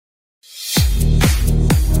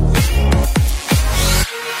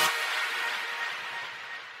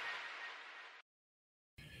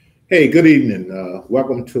Hey, good evening.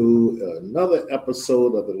 Welcome to another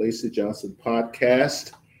episode of the Lacy Johnson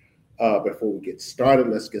Podcast. Before we get started,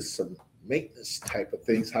 let's get some maintenance type of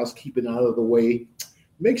things, housekeeping out of the way.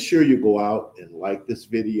 Make sure you go out and like this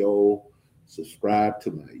video, subscribe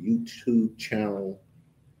to my YouTube channel,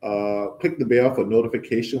 click the bell for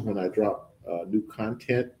notification when I drop new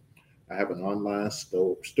content. I have an online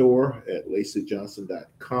store at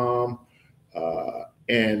lacyjohnson.com.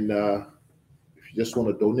 And if you just want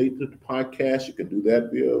to donate to the podcast, you can do that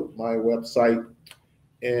via my website.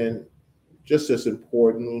 And just as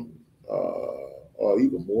important, or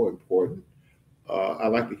even more important, I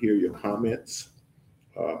like to hear your comments.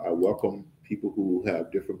 I welcome people who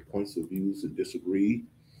have different points of views and disagree.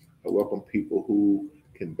 I welcome people who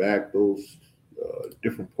can back those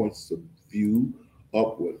different points of view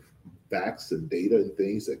up with facts and data and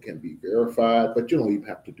things that can be verified, but you don't even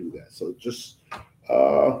have to do that. So just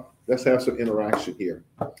let's have some interaction here.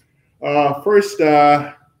 First,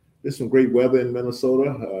 there's some great weather in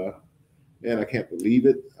Minnesota. Man, I can't believe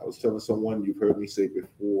it. I was telling someone, you've heard me say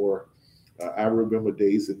before, I remember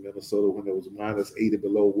days in Minnesota when it was minus 80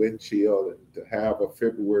 below wind chill, and to have a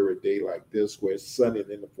February day like this where it's sunny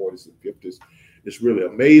and in the 40s and 50s, it's really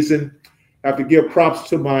amazing. I have to give props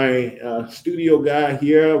to my studio guy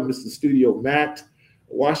here, Mr. Studio Matt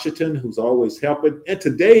Washington, who's always helping. And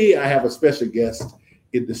today I have a special guest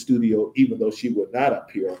in the studio, even though she would not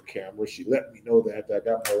appear on camera. She let me know that. I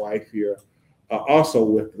got my wife here also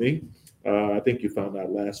with me. I think you found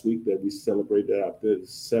out last week that we celebrated our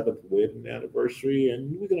 7th wedding anniversary,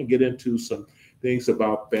 and we're going to get into some things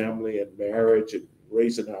about family and marriage and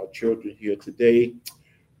raising our children here today.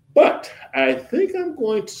 But I think I'm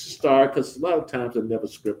going to start, because a lot of times I never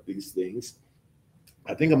script these things.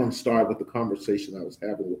 I think I'm going to start with the conversation I was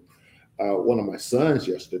having with one of my sons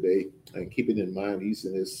yesterday, and keeping in mind he's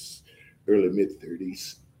in his early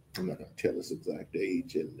mid-30s. I'm not going to tell his exact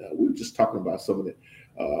age. And we were just talking about some of the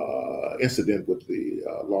incident with the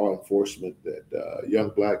law enforcement that young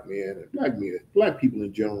black men and black people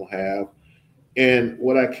in general have. And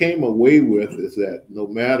what I came away with is that no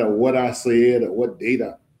matter what I said or what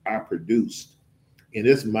data I produced, in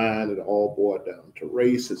his mind, it all boiled down to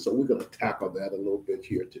race. And so we're going to tackle that a little bit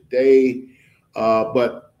here today.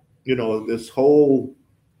 But, you know, this whole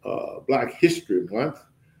Black History Month,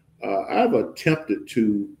 I've attempted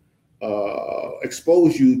to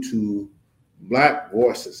expose you to Black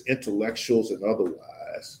voices, intellectuals and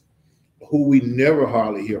otherwise, who we never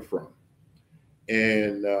hardly hear from.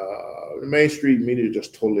 And the mainstream media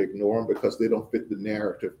just totally ignore them because they don't fit the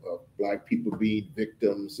narrative of Black people being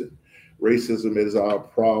victims and racism is our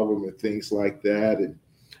problem and things like that. And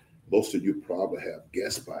most of you probably have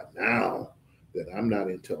guessed by now that I'm not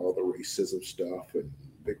into all the racism stuff and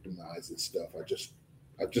victimizing stuff. I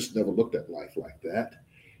just never looked at life like that.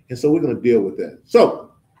 And so we're going to deal with that.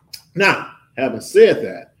 So now, having said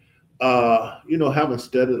that, having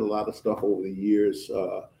studied a lot of stuff over the years,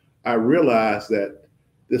 I realized that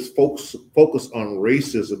this focus on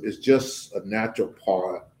racism is just a natural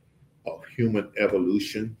part of human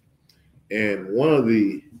evolution. And one of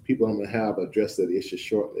the people I'm going to have address that issue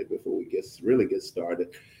shortly before we really get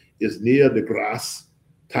started is Neil deGrasse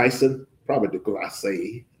Tyson, probably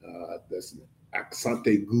deGrasse. That's an accent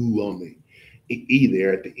aigu on the E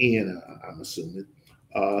there at the end, I'm assuming.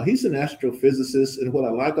 He's an astrophysicist, and what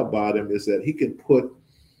I like about him is that he can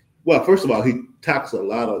well, first of all, he tackles a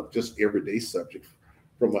lot of just everyday subjects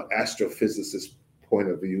from an astrophysicist point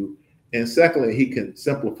of view. And secondly, he can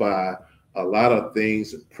simplify a lot of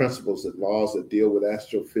things and principles and laws that deal with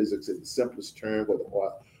astrophysics in the simplest term,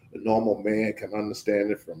 what a normal man can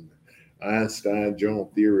understand it, from Einstein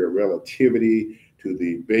general theory of relativity to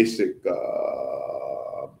the basic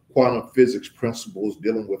quantum physics principles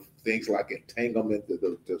dealing with things like entanglement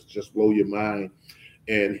that just blow your mind.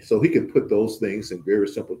 And so he can put those things in very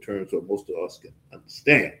simple terms that most of us can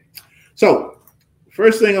understand. So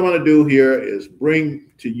first thing I'm going to do here is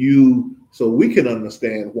bring to you so we can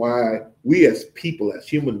understand why we as people, as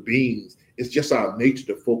human beings, it's just our nature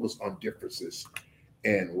to focus on differences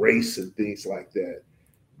and race and things like that.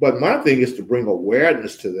 But my thing is to bring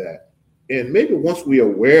awareness to that. And maybe once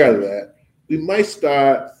we're aware of that, we might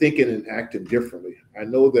start thinking and acting differently. I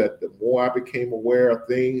know that the more I became aware of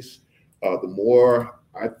things, the more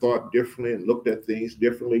I thought differently and looked at things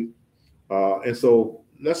differently. And so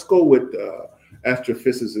let's go with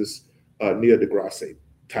astrophysicist Neil deGrasse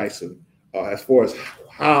Tyson as far as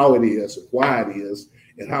how it is, why it is,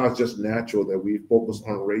 and how it's just natural that we focus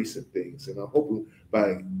on race and things. And I'm hoping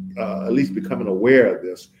by at least becoming aware of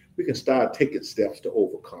this, we can start taking steps to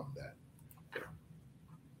overcome that.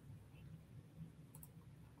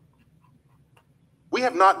 We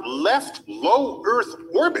have not left low Earth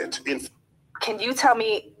orbit. Can you tell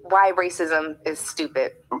me why racism is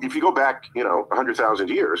stupid? If you go back, 100,000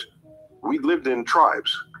 years, we lived in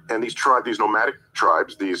tribes. And these nomadic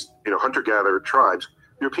tribes, these, hunter-gatherer tribes,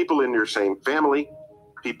 you're people in your same family,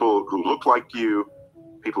 people who looked like you,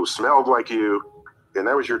 people who smelled like you, and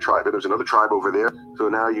that was your tribe. And there's another tribe over there. So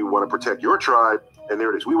now you want to protect your tribe, and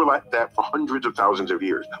there it is. We were like that for hundreds of thousands of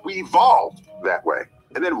years. We evolved that way.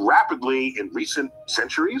 And then rapidly in recent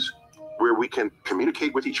centuries, where we can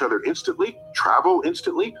communicate with each other instantly, travel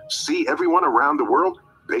instantly, see everyone around the world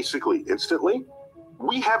basically instantly,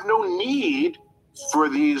 we have no need for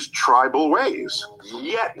these tribal ways.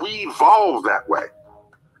 Yet we evolved that way.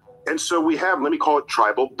 And so we have, let me call it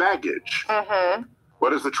tribal baggage. Mm-hmm.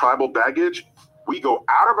 What is the tribal baggage? We go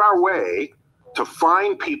out of our way to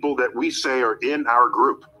find people that we say are in our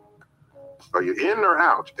group. Are you in or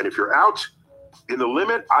out? And if you're out in the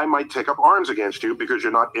limit, I might take up arms against you because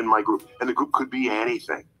you're not in my group. And the group could be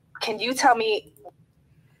anything. Can you tell me?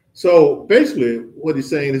 So basically what he's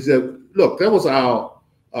saying is that, look, that was our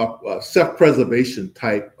self-preservation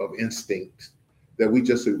type of instinct that we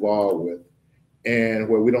just evolved with. And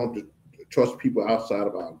where we don't trust people outside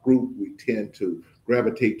of our group, we tend to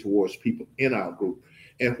gravitate towards people in our group.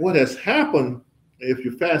 And what has happened, if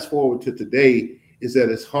you fast forward to today, is that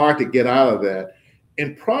it's hard to get out of that.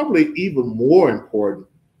 And probably even more important,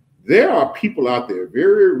 there are people out there,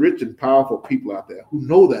 very rich and powerful people out there who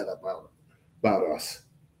know that about us.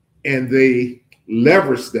 And they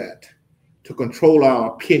leverage that to control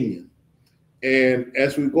our opinion. And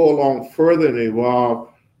as we go along further and evolve,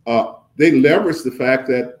 they leverage the fact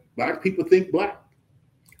that Black people think Black.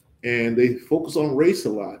 And they focus on race a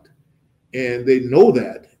lot. And they know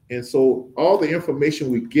that. And so all the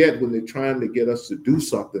information we get when they're trying to get us to do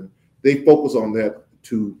something, they focus on that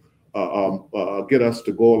to get us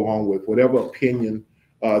to go along with whatever opinion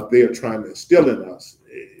they're trying to instill in us.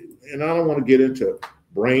 And I don't want to get into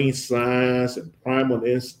brain science and primal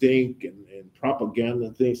instinct and propaganda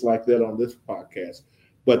and things like that on this podcast.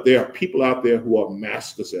 But there are people out there who are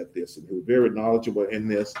masters at this and who are very knowledgeable in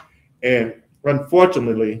this. And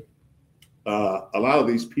unfortunately, a lot of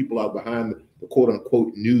these people are behind the quote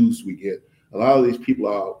unquote news we get. A lot of these people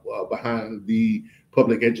are behind the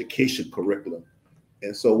public education curriculum.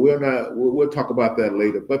 And so we'll talk about that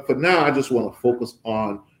later. But for now, I just want to focus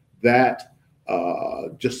on that,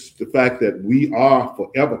 just the fact that we are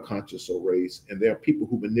forever conscious of race. And there are people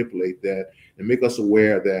who manipulate that and make us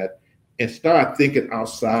aware of that and start thinking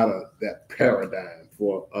outside of that paradigm,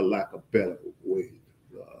 for a lack of better way.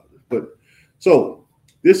 So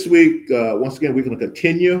this week, once again, we're going to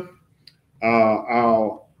continue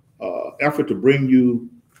our effort to bring you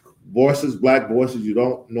voices, Black voices you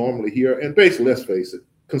don't normally hear. And basically, let's face it,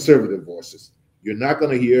 conservative voices. You're not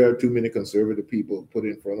going to hear too many conservative people put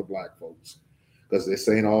in front of Black folks because they're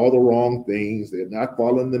saying all the wrong things. They're not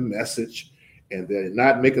following the message, and they're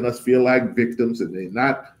not making us feel like victims, and they're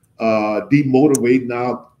not demotivating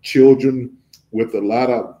our children with a lot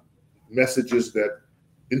of messages that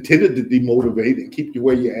intended to demotivate and keep you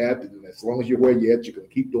where you're at. And as long as you're where you're at, you can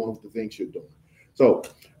keep doing the things you're doing. So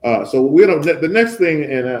we're the next thing,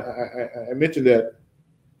 and I mentioned that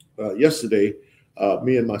yesterday.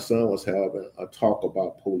 Me and my son was having a talk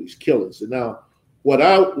about police killings. And now, what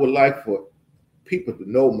I would like for people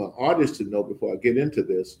to know, my audience to know, before I get into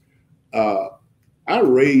this, I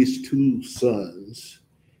raised two sons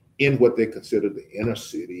in what they consider the inner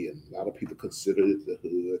city, and a lot of people consider it the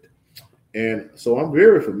hood. And so I'm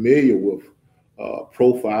very familiar with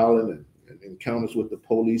profiling and encounters with the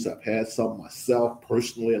police. I've had some myself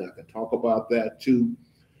personally, and I can talk about that too.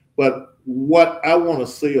 But what I want to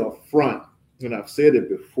say up front, and I've said it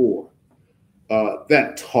before,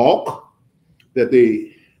 that talk that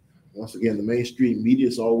they, once again, the mainstream media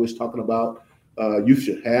is always talking about, you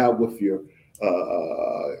should have with your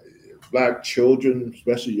Black children,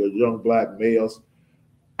 especially your young Black males.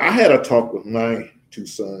 I had a talk with my two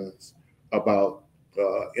sons about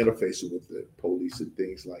interfacing with the police and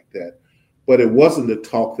things like that. But it wasn't the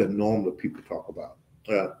talk that normally people talk about.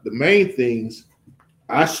 The main things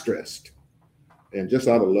I stressed, and just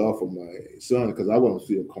out of love for my son, because I want to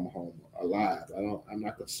see him come home alive. I'm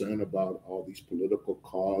not concerned about all these political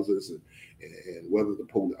causes and whether the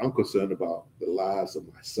police. I'm concerned about the lives of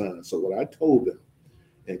my son. So what I told them,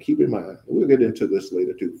 and keep in mind, we'll get into this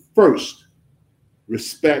later too. First,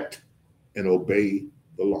 respect and obey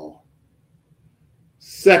the law.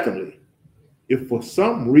 Secondly, if for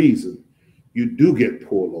some reason you do get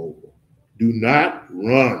pulled over, do not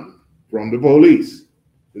run from the police.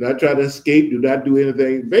 Do not try to escape. Do not do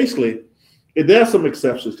anything. Basically, there are some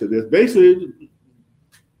exceptions to this. Basically,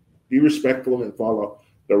 be respectful and follow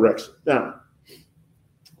direction. Now,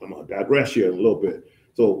 I'm going to digress here a little bit.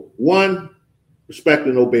 So 1, respect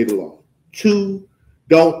and obey the law. 2,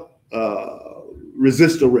 don't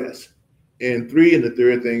resist arrest. And 3, and the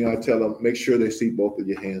third thing I tell them, make sure they see both of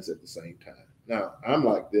your hands at the same time. Now, I'm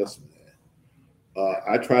like this, man.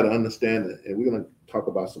 I try to understand it, and we're going to talk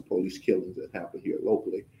about some police killings that happen here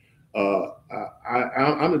locally.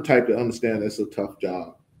 I'm the type to understand it's a tough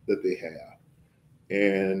job that they have.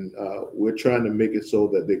 And we're trying to make it so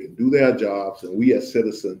that they can do their jobs, and we as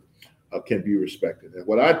citizens can be respected. And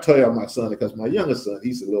what I tell my son, because my youngest son,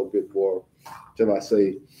 he's a little bit more, shall I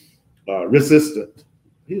say, resistant.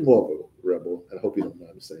 He's more of a rebel, and I hope you don't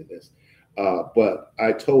mind me saying this. But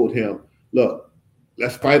I told him, look,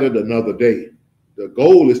 let's fight it another day. The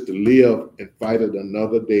goal is to live and fight it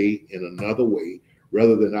another day in another way,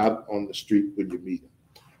 rather than out on the street when you meet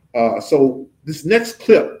them. So this next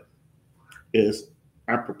clip is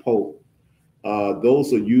apropos.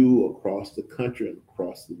 Those of you across the country and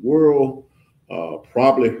across the world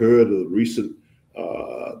probably heard of the recent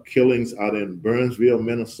killings out in Burnsville,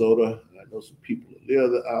 Minnesota. I know some people that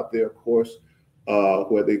live out there, of course,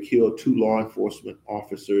 where they killed 2 law enforcement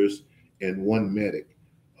officers and 1 medic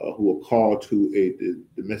who were called to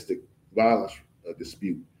a domestic violence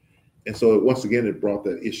dispute. And so once again, it brought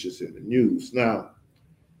that issues in the news. Now,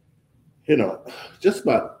 just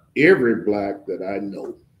about every Black that I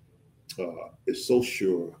know is so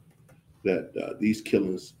sure that these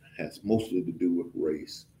killings has mostly to do with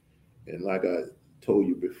race. And like I told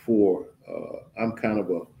you before, I'm kind of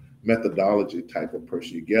a methodology type of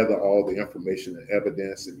person. You gather all the information and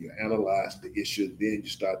evidence and you analyze the issue, then you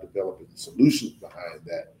start developing solutions behind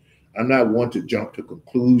that. I'm not one to jump to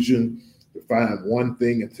conclusion, to find one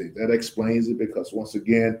thing and say that explains it, because once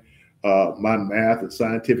again, my math and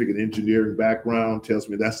scientific and engineering background tells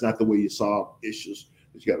me that's not the way you solve issues.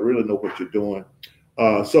 You got to really know what you're doing.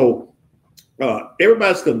 So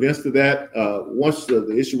everybody's convinced of that. Once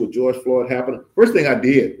the issue with George Floyd happened, first thing I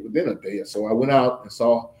did within a day or so, I went out and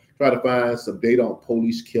tried to find some data on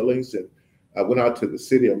police killings. And I went out to the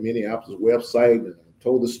city of Minneapolis website and I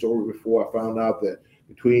told the story before. I found out that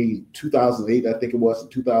between 2008, I think it was,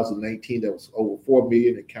 and 2019, there was over 4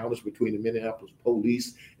 million encounters between the Minneapolis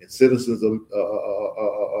police and citizens of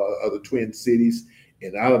the Twin Cities.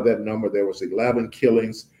 And out of that number, there was 11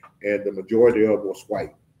 killings, and the majority of them was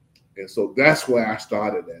white. And so that's where I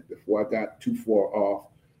started at before I got too far off.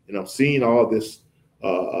 And I'm seeing all this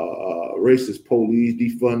racist police,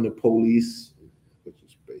 defund the police, which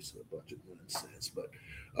is basically a bunch of nonsense. But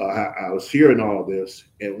I was hearing all this,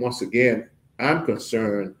 and once again, I'm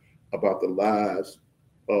concerned about the lives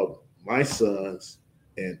of my sons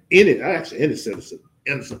and any citizen,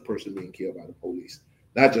 innocent person being killed by the police,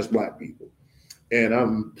 not just Black people. And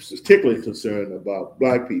I'm particularly concerned about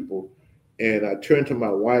Black people. And I turn to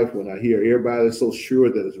my wife when I hear everybody is so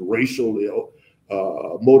sure that it's racially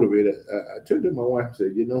motivated. I turn to my wife and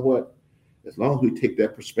say, you know what? As long as we take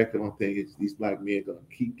that perspective on things, these Black men are going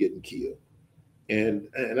to keep getting killed. And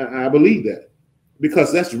I believe that,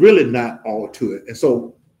 because that's really not all to it. And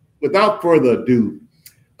so without further ado,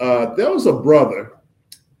 there was a brother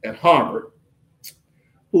at Harvard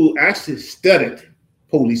who actually studied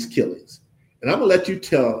police killings. And I'm gonna let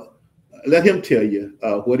him tell you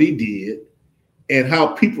what he did and how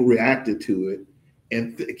people reacted to it.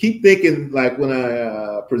 And keep thinking, like when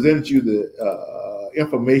I presented you the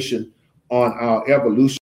information on our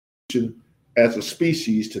evolution as a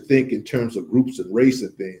species, to think in terms of groups and race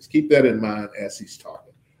and things. Keep that in mind as he's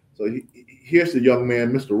talking. So here's the young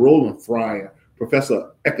man, Mr. Roland Fryer, professor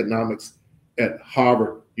of economics at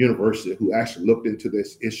Harvard University, who actually looked into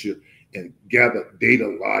this issue and gathered data,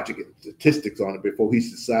 logic, and statistics on it before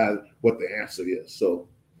he's decided what the answer is. So,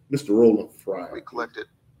 Mr. Roland Fryer. We collected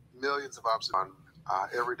millions of observations on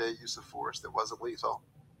everyday use of force that wasn't lethal.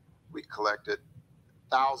 We collected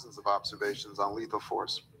thousands of observations on lethal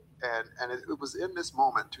force. And it was in this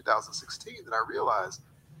moment, 2016, that I realized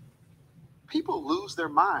people lose their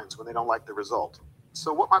minds when they don't like the result.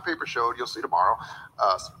 So what my paper showed, you'll see tomorrow,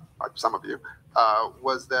 some of you,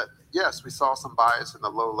 was that, yes, we saw some bias in the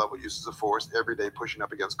low-level uses of force, every day pushing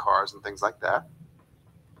up against cars and things like that.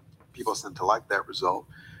 People seem to like that result.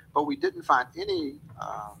 But we didn't find any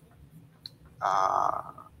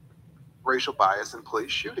racial bias in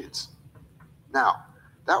police shootings. Now,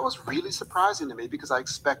 that was really surprising to me because I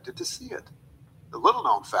expected to see it. The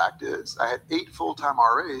little-known fact is I had 8 full-time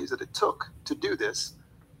RAs that it took to do this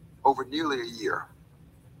over nearly a year.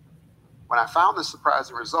 When I found this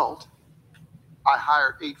surprising result, I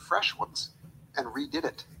hired 8 fresh ones and redid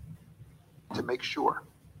it to make sure.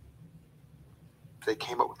 they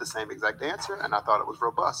came up with the same exact answer, and I thought it was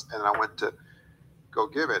robust. And I went to go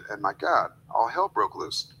give it, and my God, all hell broke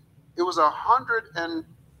loose. It was a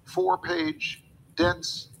 104-page,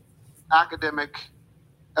 dense academic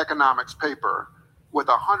economics paper with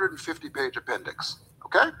a 150-page appendix.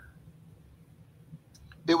 Okay?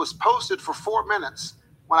 It was posted for 4 minutes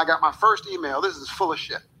when I got my first email. This is full of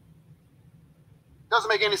shit. Doesn't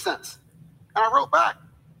make any sense. And I wrote back,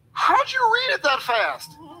 how'd you read it that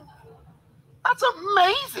fast? That's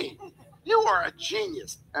amazing. You are a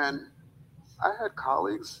genius. And I had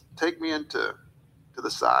colleagues take me to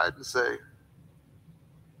the side and say,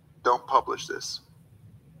 don't publish this.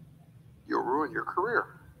 You'll ruin your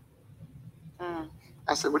career.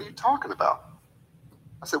 I said, what are you talking about?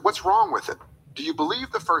 I said, what's wrong with it? Do you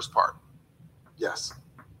believe the first part? Yes.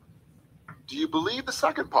 Do you believe the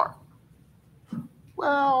second part?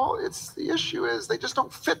 Well, the issue is they just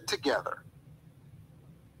don't fit together.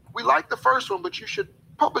 We like the first one, but you should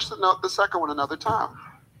publish the second one another time.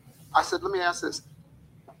 I said, let me ask this.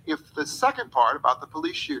 If the second part about the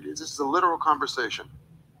police shootings, this is a literal conversation.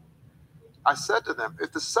 I said to them,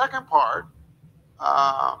 if the second part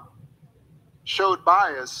showed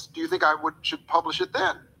bias, do you think I should publish it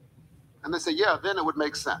then? And they said, yeah, then it would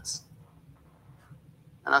make sense.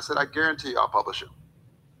 And I said, I guarantee you I'll publish it.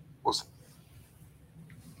 We'll see.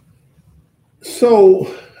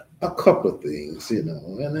 So a couple of things,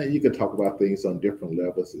 and then you can talk about things on different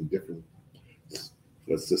levels and different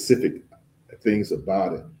specific things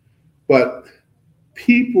about it. But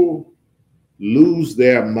people lose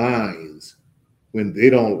their minds when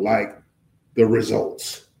they don't like the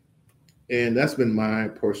results. And that's been my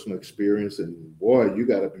personal experience. And boy, you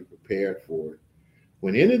got to be prepared for it.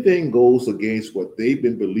 When anything goes against what they've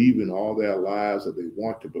been believing all their lives, or they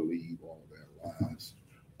want to believe all their lives,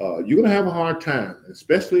 you're going to have a hard time,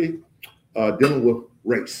 especially dealing with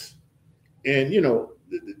race. And,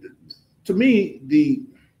 to me,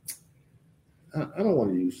 I don't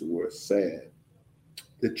want to use the word sad,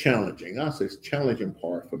 the challenging, I'll say it's challenging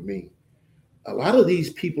part for me. A lot of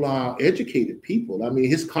these people are educated people. I mean,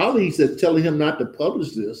 his colleagues are telling him not to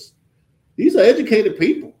publish this. These are educated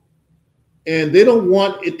people. And they don't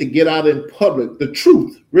want it to get out in public, the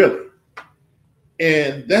truth, really.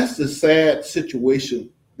 And that's the sad situation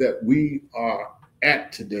that we are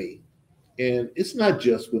at today. And it's not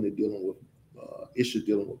just when they're dealing with issues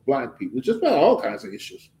dealing with Black people. It's just about all kinds of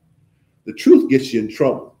issues. The truth gets you in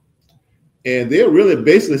trouble. And they're really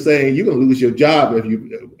basically saying you're going to lose your job if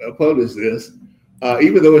you publish this,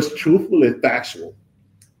 even though it's truthful and factual.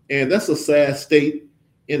 And that's a sad state.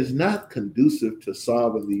 And it's not conducive to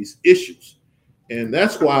solving these issues. And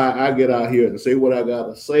that's why I get out here and say what I got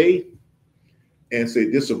to say and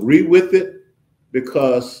say disagree with it,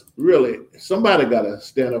 because really somebody got to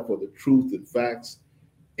stand up for the truth and facts.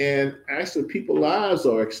 And actually people's lives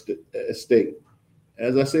are at stake.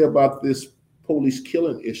 As I say about this police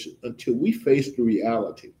killing issue, until we face the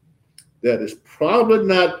reality that is probably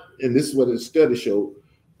not, and this is what the study showed,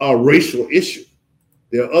 a racial issue.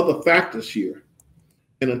 There are other factors here.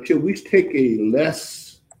 And until we take a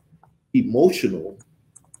less emotional,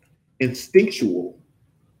 instinctual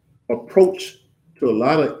approach to a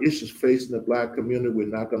lot of issues facing the Black community, we're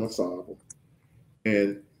not going to solve them.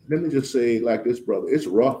 And let me just say like this, brother, it's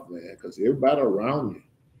rough, man, because everybody around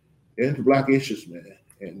you into Black issues, man,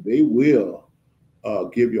 and they will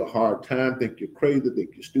give you a hard time, think you're crazy,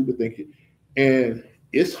 think you're stupid, and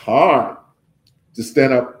it's hard to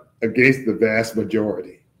stand up against the vast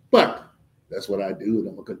majority. But that's what I do, and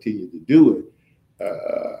I'm gonna continue to do it.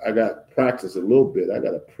 I got practice a little bit. I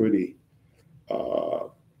got a pretty,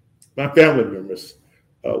 my family members,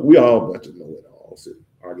 we all a bunch of know-it-alls and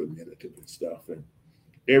argumentative and stuff. And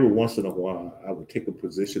every once in a while, I would take a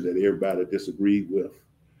position that everybody disagreed with,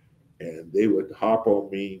 and they would harp on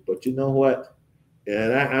me. But you know what?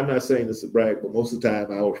 And I'm not saying this to brag, but most of the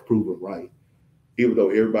time I was proven right. Even though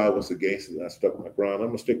everybody was against it, I stuck my ground. I'm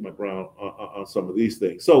going to stick my ground on some of these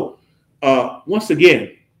things. So once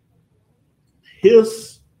again,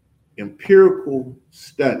 his empirical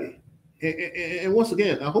study, and once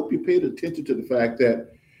again, I hope you paid attention to the fact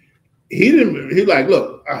that he's like,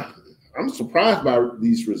 look, I'm surprised by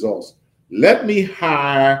these results. Let me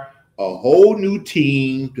hire a whole new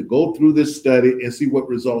team to go through this study and see what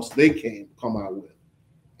results they come out with.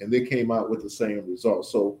 And they came out with the same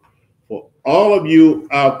results. So for all of you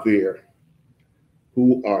out there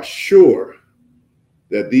who are sure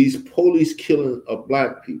that these police killings of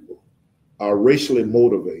Black people are racially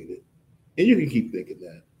motivated, and you can keep thinking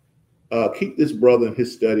that, keep this brother and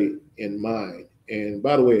his study in mind. And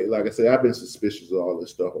by the way, like I said, I've been suspicious of all this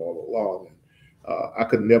stuff all along. And I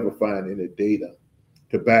could never find any data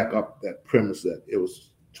to back up that premise that it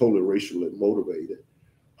was totally racially motivated.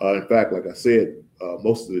 In fact, like I said,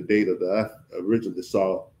 most of the data that I originally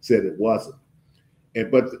saw said it wasn't.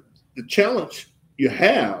 But the challenge you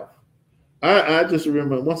have, I just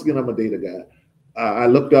remember, once again, I'm a data guy. I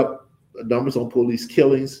looked up numbers on police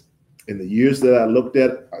killings. In the years that I looked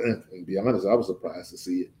at, and to be honest, I was surprised to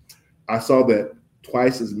see it. I saw that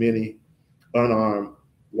twice as many unarmed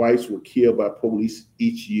whites were killed by police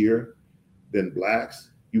each year than blacks.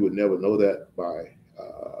 You would never know that by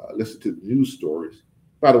listening to the news stories.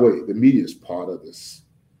 By the way, the media is part of this.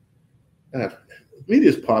 Media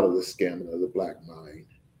is part of this scamming of the black mind.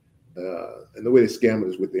 And the way they scam it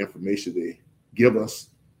is with the information they give us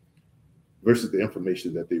versus the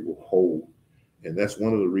information that they will hold. And that's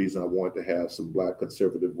one of the reasons I wanted to have some black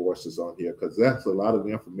conservative voices on here, because that's a lot of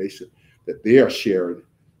the information that they are sharing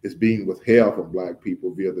is being withheld from black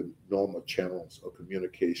people via the normal channels of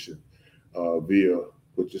communication, via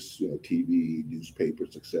which is TV,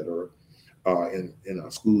 newspapers, etc. In our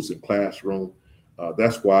schools and classroom.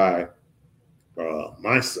 That's why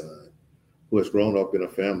my son, who has grown up in a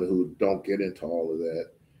family who don't get into all of that,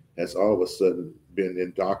 has all of a sudden been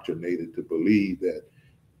indoctrinated to believe that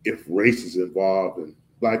if race is involved and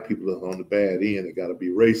black people are on the bad end, it got to be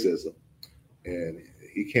racism. And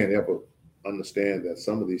he can't ever understand that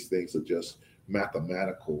some of these things are just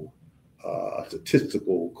mathematical,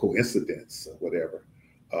 statistical coincidence or whatever,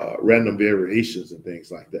 random variations and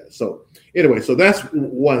things like that. So anyway, so that's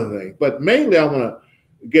one thing. But mainly I want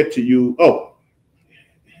to get to you. Oh,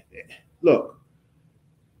 look,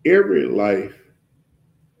 every life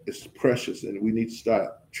is precious and we need to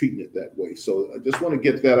start treating it that way. So I just want to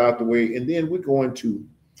get that out the way. And then we're going to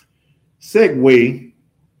segue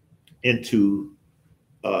into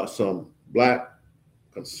some black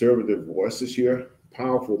conservative voices here,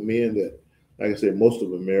 powerful men that, like I said, most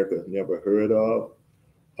of America has never heard of.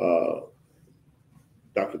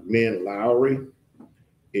 Dr. Glenn Loury,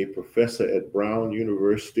 a professor at Brown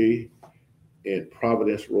University in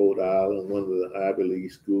Providence, Rhode Island, one of the Ivy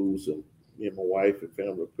League schools. And me and my wife and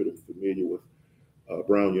family are pretty familiar with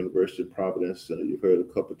Brown University in Providence. You've heard a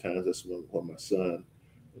couple of times, that's where my son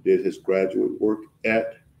did his graduate work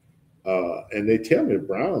at. And they tell me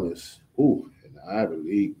Brown is, in the Ivy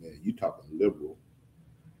League, man, you talking liberal,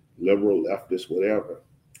 leftist, whatever.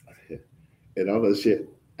 And all that shit,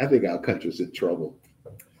 I think our country's in trouble.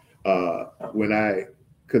 When I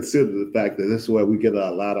consider the fact that this is where we get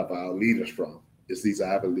a lot of our leaders from, is these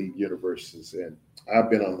Ivy League universities. And I've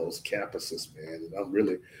been on those campuses, man, and I'm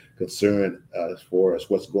really concerned as far as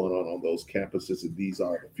what's going on those campuses. And these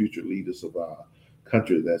are the future leaders of our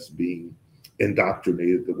country that's being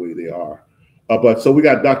indoctrinated the way they are. But so we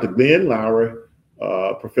got Dr. Glenn Loury,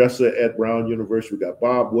 professor at Brown University. We got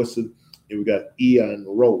Bob Woodson, and we got Ian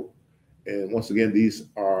Rowe. And once again, these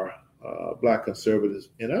are black conservatives,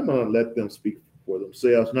 and I'm going to let them speak for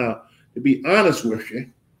themselves. Now, to be honest with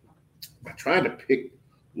you, I tried to pick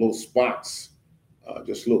little spots,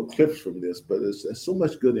 just little clips from this, but there's so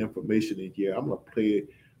much good information in here. I'm going to play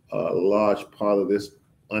a large part of this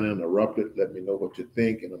uninterrupted. Let me know what you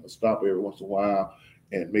think, and I'm going to stop every once in a while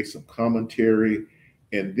and make some commentary.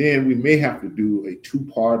 And then we may have to do a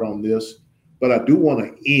two-part on this, but I do want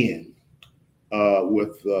to end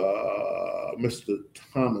with Mr.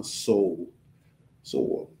 Thomas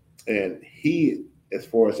Sowell. And he, as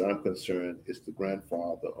far as I'm concerned, is the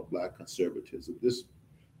grandfather of black conservatism. This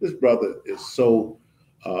brother is so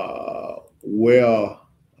well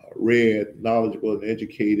read, knowledgeable, and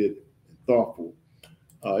educated, and thoughtful.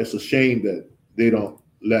 It's a shame that they don't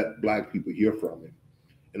let black people hear from him.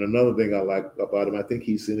 And another thing I like about him, I think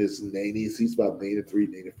he's in his 90s. He's about 93,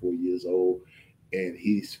 94 years old. And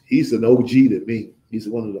he's an OG to me. He's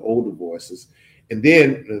one of the older voices. And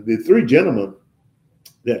then the three gentlemen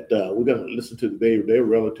that we're going to listen to today, they're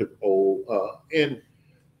relatively old. And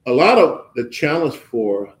a lot of the challenge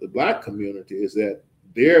for the black community is that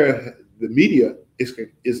the media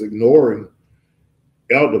is ignoring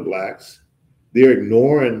elder blacks. They're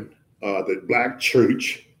ignoring the black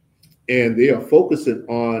church, and they are focusing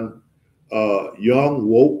on young,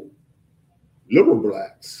 woke, liberal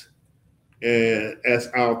blacks. And as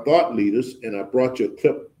our thought leaders, and I brought you a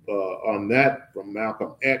clip on that from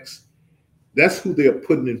Malcolm X, that's who they're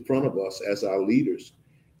putting in front of us as our leaders.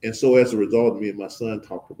 And so as a result, me and my son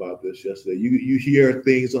talked about this yesterday. You hear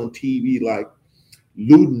things on TV like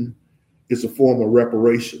looting is a form of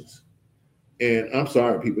reparations. And I'm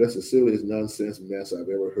sorry, people, that's the silliest nonsense mess I've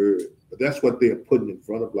ever heard. But that's what they're putting in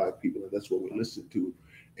front of black people, and that's what we listen to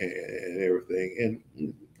and everything.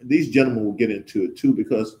 And these gentlemen will get into it too,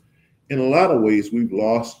 because in a lot of ways, we've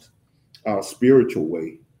lost our spiritual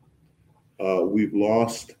way. We've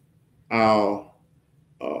lost our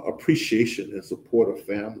appreciation and support of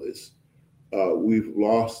families. We've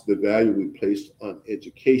lost the value we placed on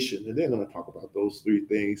education. And they're going to talk about those three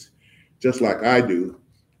things just like I do.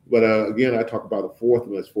 But again, I talk about the fourth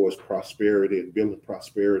one as far as prosperity and building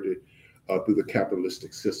prosperity through the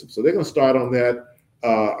capitalistic system. So they're going to start on that.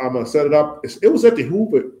 I'm going to set it up. It was at the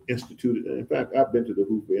Hoover Institute. In fact, I've been to the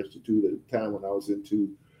Hoover Institute at the time when I was into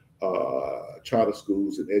charter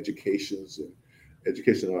schools and education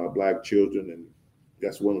of our Black children. And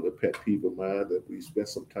that's one of the pet peeves of mine that we spent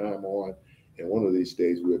some time on. And one of these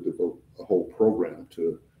days, we'll devote a whole program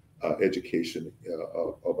to education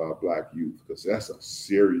of our Black youth, because that's a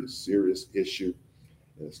serious, serious issue.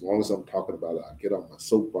 And as long as I'm talking about it, I'll get on my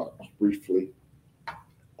soapbox briefly. I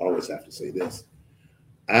always have to say this.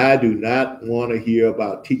 I do not want to hear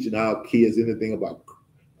about teaching our kids anything about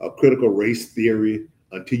critical race theory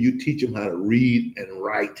until you teach them how to read and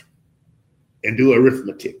write and do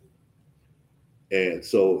arithmetic. And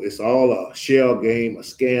so it's all a shell game, a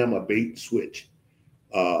scam, a bait and switch.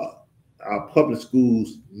 Our public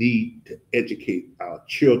schools need to educate our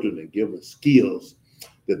children and give them skills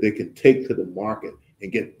that they can take to the market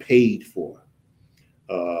and get paid for.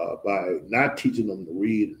 By not teaching them to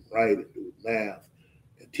read and write and do math,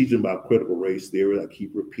 and teaching them about critical race theory, I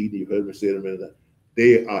keep repeating, you've heard me say it a minute,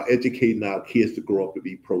 they are educating our kids to grow up to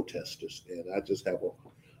be protesters. And I just have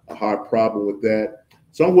a hard problem with that.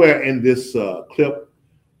 Somewhere in this clip,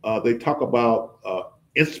 they talk about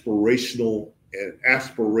inspirational and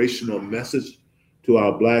aspirational message to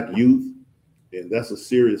our Black youth. And that's a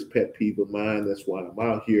serious pet peeve of mine. That's why I'm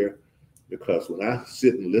out here, because when I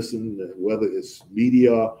sit and listen, whether it's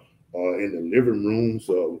media or in the living rooms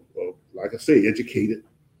of like I say, educated,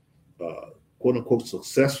 quote unquote,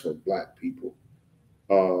 successful Black people,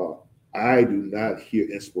 I do not hear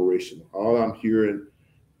inspiration. All I'm hearing,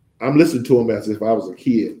 I'm listening to them as if I was a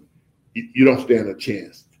kid. You don't stand a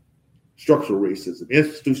chance. Structural racism,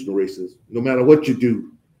 institutional racism, no matter what you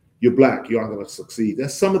do, you're Black, you aren't going to succeed.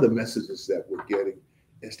 That's some of the messages that we're getting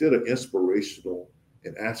instead of inspirational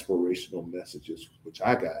and aspirational messages, which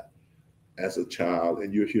I got as a child.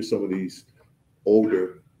 And you'll hear some of these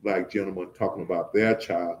older Black gentlemen talking about their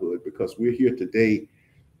childhood, because we're here today.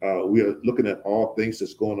 We are looking at all things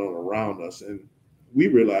that's going on around us. And we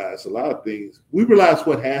realize a lot of things. We realize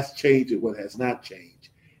what has changed and what has not changed.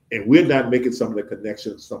 And we're not making some of the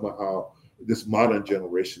connections somehow this modern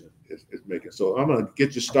generation is making. So I'm going to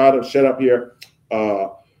get you started. Shut up here.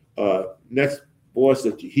 Next voice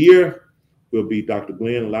that you hear will be Dr.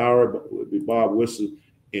 Glenn Lowry, will be Bob Wilson,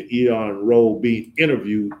 and Ian Rowe being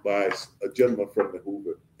interviewed by a gentleman from the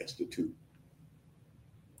Hoover Institute.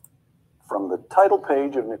 From the title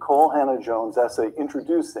page of Nicole Hannah-Jones' essay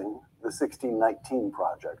introducing the 1619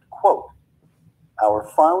 Project, quote, "Our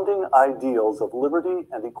founding ideals of liberty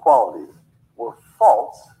and equality were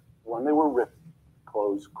false when they were written,"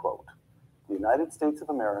 close quote. The United States of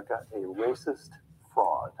America, a racist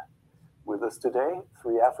fraud. With us today,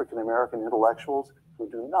 three African-American intellectuals who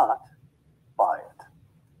do not buy it.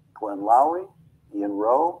 Glenn Lowry, Ian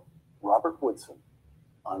Rowe, Robert Woodson,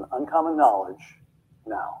 on Uncommon Knowledge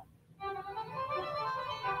now.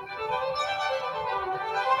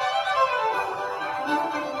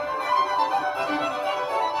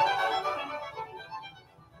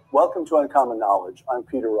 Welcome to Uncommon Knowledge. I'm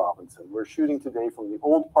Peter Robinson. We're shooting today from the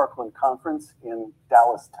Old Parkland Conference in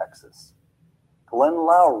Dallas, Texas. Glenn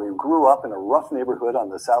Lowry grew up in a rough neighborhood on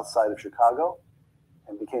the south side of Chicago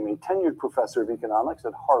and became a tenured professor of economics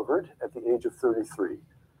at Harvard at the age of 33.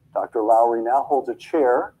 Dr. Lowry now holds a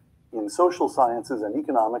chair in social sciences and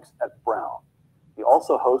economics at Brown. He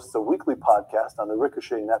also hosts a weekly podcast on the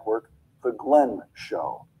Ricochet Network, The Glenn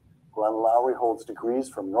Show. Glenn Lowry holds degrees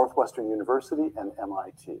from Northwestern University and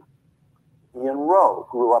MIT. Ian Rowe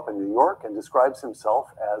grew up in New York and describes himself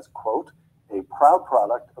as, quote, "a proud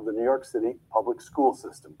product of the New York City public school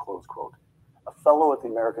system," close quote. A fellow at the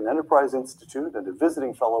American Enterprise Institute and a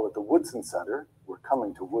visiting fellow at the Woodson Center, we're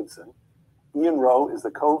coming to Woodson, Ian Rowe is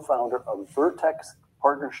the co-founder of Vertex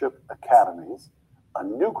Partnership Academies, a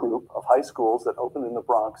new group of high schools that opened in the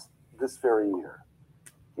Bronx this very year.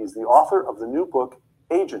 He's the author of the new book,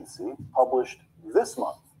 Agency, published this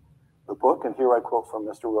month. The book, and here I quote from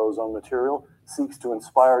Mr. Rowe's own material, seeks to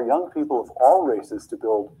inspire young people of all races to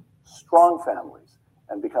build strong families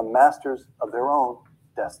and become masters of their own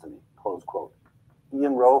destiny, close quote.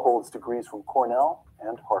 Ian Rowe holds degrees from Cornell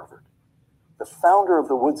and Harvard. The founder of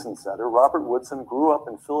the Woodson Center, Robert Woodson, grew up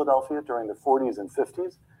in Philadelphia during the 40s and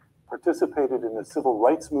 50s, participated in the civil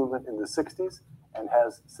rights movement in the 60s, and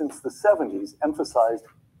has, since the 70s, emphasized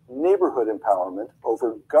neighborhood empowerment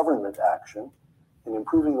over government action in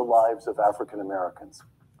improving the lives of African Americans.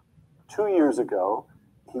 2 years ago,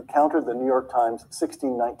 he countered the New York Times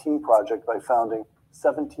 1619 Project by founding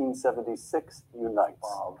 1776 Unites.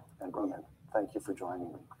 Bob and Ian, thank you for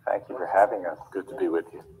joining me. Thank you for having us. Good to be with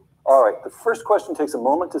you. All right, the first question takes a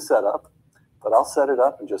moment to set up, but I'll set it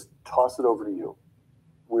up and just toss it over to you.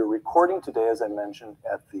 We're recording today, as I mentioned,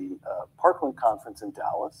 at the Parkland Conference in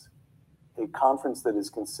Dallas, a conference that is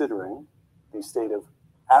considering the state of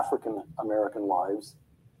African American lives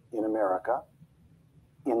in America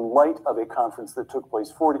in light of a conference that took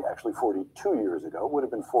place 42 years ago. Would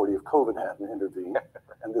have been 40 if COVID hadn't intervened,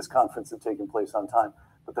 and this conference had taken place on time.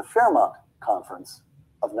 But the Fairmont Conference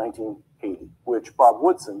of 1980, which Bob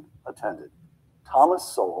Woodson attended. Thomas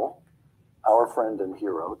Sowell, our friend and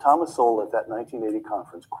hero, Thomas Sowell at that 1980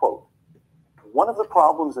 conference, quote, "One of the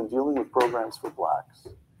problems in dealing with programs for blacks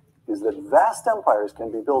is that vast empires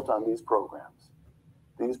can be built on these programs.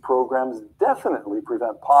 These programs definitely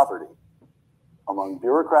prevent poverty among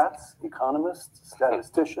bureaucrats, economists,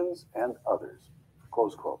 statisticians, and others,"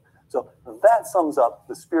 close quote. So that sums up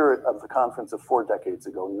the spirit of the conference of 4 decades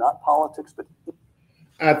ago, not politics, but...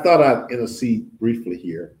 I thought I'd intercede briefly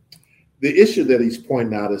here. The issue that he's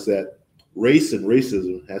pointing out is that race and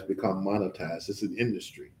racism has become monetized. It's an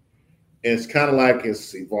industry. And it's kind of like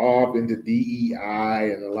it's evolved into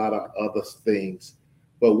DEI and a lot of other things.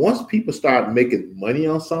 But once people start making money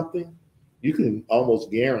on something, you can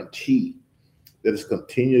almost guarantee that it's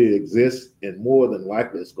continuing to exist, and more than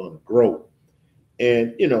likely it's going to grow.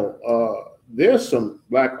 And, there's some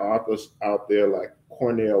black authors out there like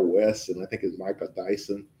Cornel West, and I think it's Micah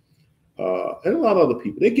Dyson, and a lot of other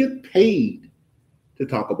people. They get paid to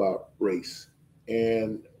talk about race.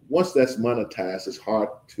 And once that's monetized, it's hard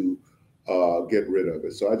to get rid of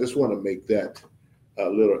it. So I just want to make that a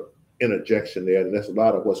little interjection there. And that's a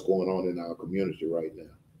lot of what's going on in our community right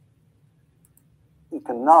now.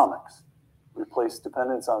 Economics replaced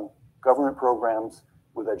dependence on government programs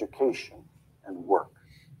with education and work.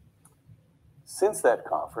 Since that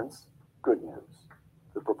conference, good news,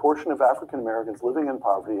 the proportion of African Americans living in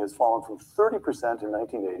poverty has fallen from 30% in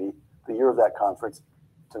 1980, the year of that conference,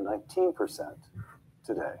 to 19%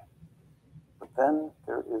 today. But then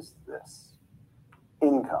there is this.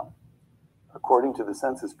 Income. According to the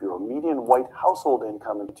Census Bureau, median white household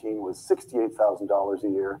income in 2018 was $68,000 a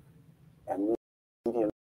year, and median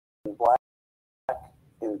black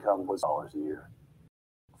income was $1 a year.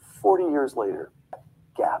 40 years later,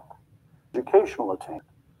 gap. Educational attainment.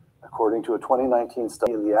 According to a 2019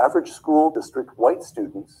 study, in the average school district, white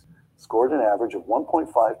students scored an average of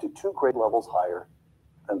 1.5 to 2 grade levels higher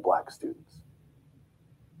than black students.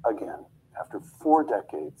 Again, after 4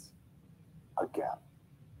 decades, a gap.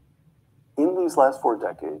 In these last 4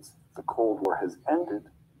 decades, the Cold War has ended.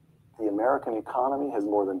 The American economy has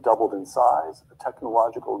more than doubled in size. A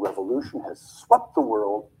technological revolution has swept the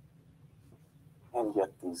world. And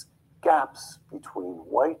yet these gaps between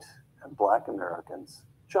white and black Americans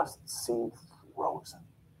just seem frozen.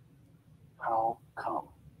 How come,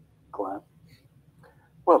 Glenn?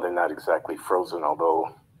 Well, they're not exactly frozen,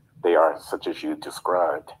 although they are such as you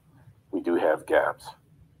described. We do have gaps.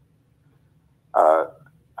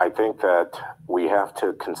 I think that we have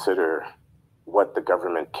to consider what the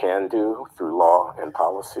government can do through law and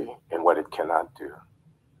policy and what it cannot do.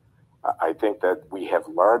 I think that we have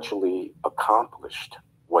largely accomplished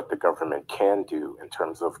what the government can do in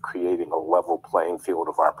terms of creating a level playing field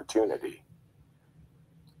of opportunity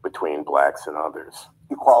between blacks and others.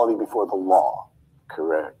 Equality before the law.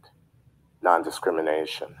 Correct.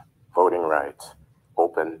 Non-discrimination, voting rights,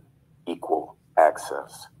 open, equal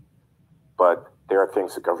access. But there are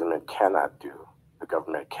things the government cannot do. The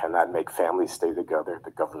government cannot make families stay together.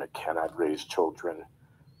 The government cannot raise children.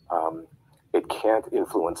 It can't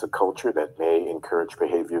influence a culture that may encourage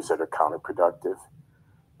behaviors that are counterproductive.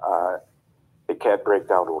 It can't break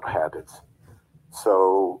down old habits.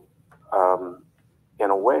 So, in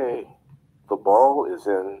a way, the ball is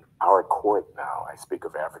in our court now. I speak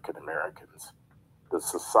of African Americans. The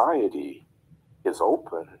society is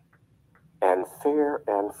open and fair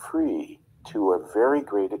and free to a very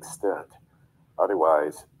great extent.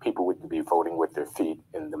 Otherwise, people wouldn't be voting with their feet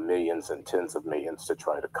in the millions and tens of millions to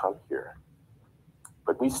try to come here.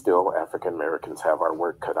 But we still, African Americans, have our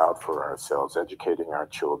work cut out for ourselves, educating our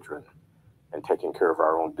children and taking care of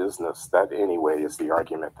our own business. That, anyway, is the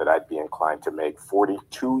argument that I'd be inclined to make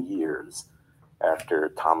 42 years after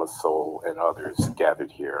Thomas Sowell and others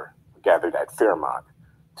gathered at Fairmont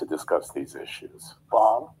to discuss these issues.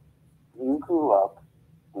 Bob, you grew up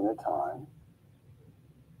in a time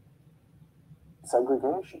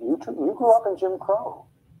segregation. You grew up in Jim Crow.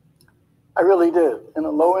 I really did, in a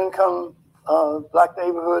low-income black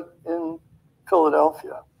neighborhood in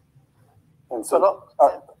Philadelphia. And so,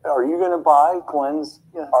 are you going to buy Glenn's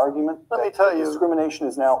argument? Let me tell you, discrimination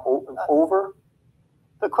is now over.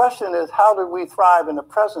 The question is, how did we thrive in the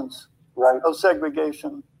presence of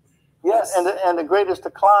segregation? Yes. And the greatest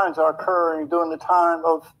declines are occurring during the time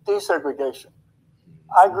of desegregation.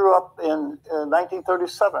 I grew up in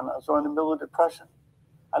 1937. I was during the middle of the Depression.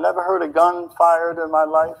 I never heard a gun fired in my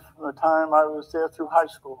life from the time I was there through high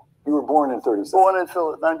school. You were born in 37. Born in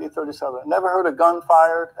 1937. Never heard a gun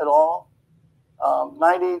fired at all.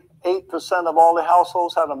 98% of all the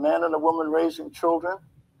households had a man and a woman raising children.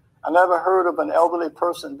 I never heard of an elderly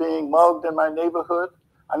person being mugged in my neighborhood.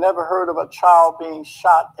 I never heard of a child being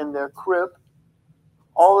shot in their crib.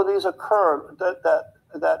 All of these occurred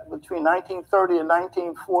that between 1930 and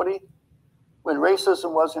 1940, when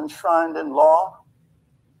racism was enshrined in law.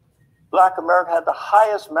 Black America had the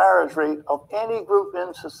highest marriage rate of any group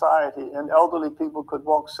in society, and elderly people could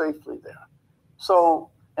walk safely there.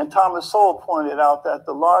 So, and Thomas Sowell pointed out that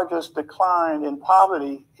the largest decline in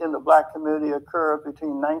poverty in the Black community occurred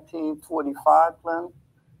between 1945, Glenn.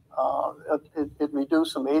 It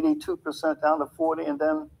reduced from 82% down to 40, and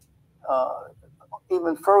then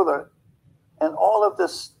even further. And all of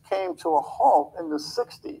this came to a halt in the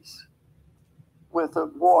 60s with the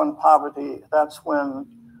war on poverty. That's when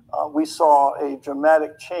we saw a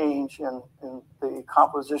dramatic change in the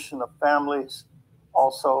composition of families,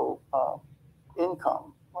 also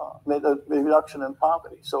income, the reduction in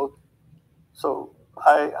poverty. So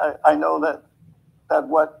I know that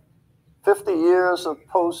what 50 years of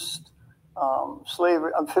post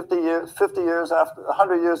slavery, 100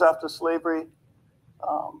 years after slavery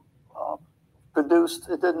produced,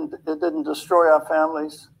 it didn't destroy our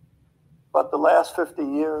families, but the last 50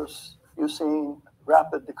 years you've seen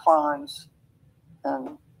rapid declines,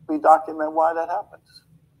 and we document why that happens.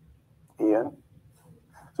 Ian,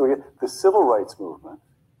 so the civil rights movement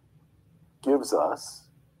gives us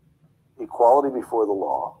equality before the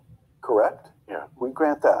law, correct? Yeah. We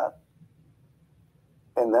grant that.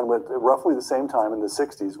 And then with roughly the same time in the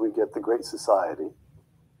 60s, we get the Great Society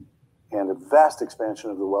and a vast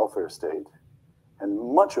expansion of the welfare state. And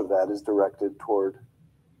much of that is directed toward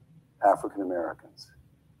African Americans.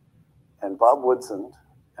 And Bob Woodson,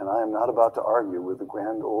 and I am not about to argue with the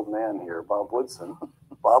grand old man here, Bob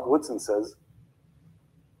Woodson says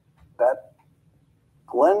that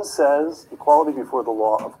Glenn says equality before the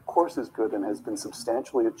law, of course, is good and has been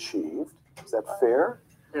substantially achieved. Is that fair?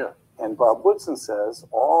 Yeah. And Bob Woodson says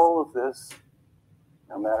all of this,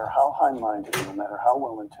 no matter how high-minded, no matter how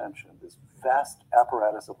well-intentioned, this vast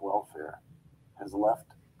apparatus of welfare has left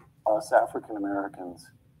us African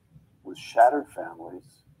Americans with shattered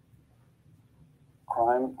families,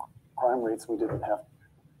 crime rates we didn't have.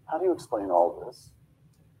 How do you explain all of this?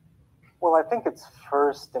 Well, I think it's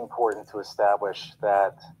first important to establish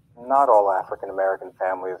that not all African American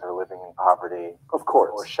families are living in poverty, of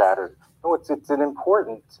course, or shattered. No, it's an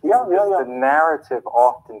important. Yeah. The narrative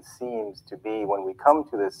often seems to be, when we come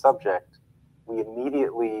to this subject, we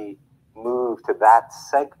immediately move to that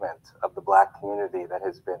segment of the Black community that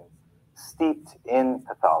has been steeped in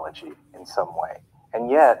pathology in some way. And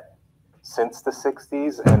yet, since the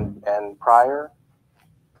 60s and prior,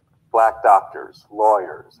 Black doctors,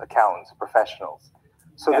 lawyers, accountants, professionals.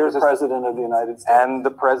 So and there's the president of the United States. And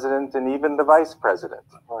the president and even the vice president.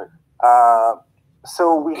 Right.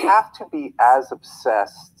 So we have to be as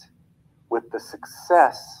obsessed with the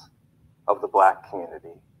success of the Black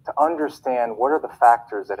community to understand what are the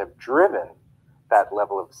factors that have driven that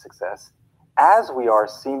level of success, as we are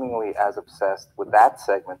seemingly as obsessed with that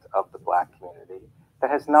segment of the Black community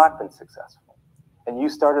that has not been successful. And you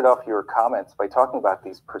started off your comments by talking about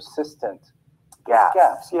these persistent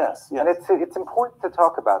gaps. Yes. And it's important to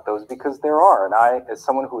talk about those because there are. And I, as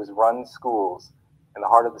someone who has run schools in the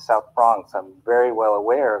heart of the South Bronx, I'm very well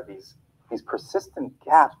aware of these persistent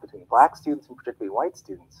gaps between Black students and particularly white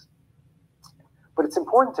students. But it's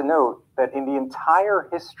important to note that in the entire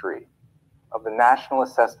history of the National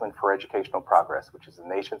Assessment for Educational Progress, which is the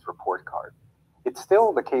nation's report card, it's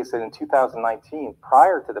still the case that in 2019,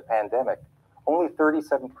 prior to the pandemic, only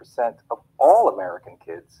 37% of all American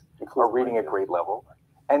kids are reading at grade level.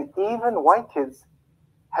 And even white kids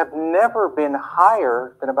have never been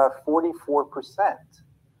higher than about 44%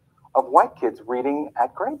 of white kids reading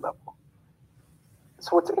at grade level.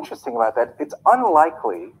 So what's interesting about that, it's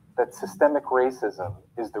unlikely that systemic racism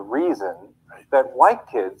is the reason that white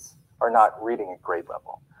kids are not reading at grade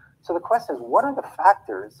level. So the question is, what are the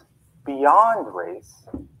factors beyond race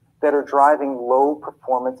that are driving low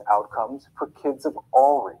performance outcomes for kids of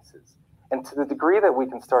all races? And to the degree that we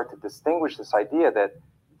can start to distinguish this idea that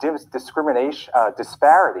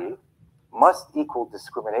disparity must equal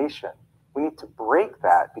discrimination. We need to break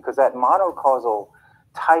that, because that monocausal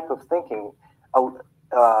type of thinking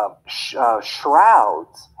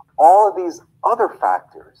shrouds all of these other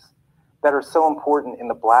factors that are so important in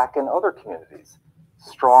the Black and other communities.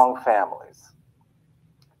 Strong families,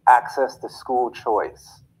 access to school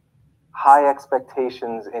choice, high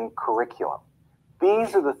expectations in curriculum.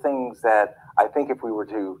 These are the things that I think if we were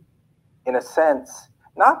to, in a sense,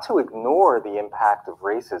 not to ignore the impact of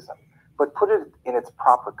racism, but put it in its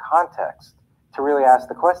proper context, to really ask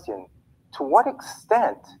the question, to what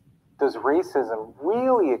extent does racism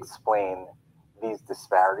really explain these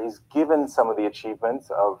disparities, given some of the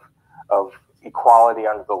achievements of equality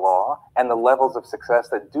under the law and the levels of success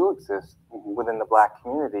that do exist within the Black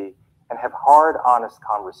community, and have hard, honest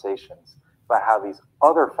conversations about how these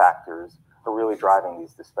other factors are really driving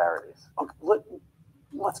these disparities. Okay,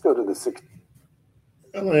 let's go to the 60.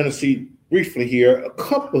 I'm going to see briefly here a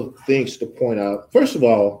couple of things to point out. First of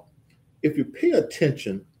all, if you pay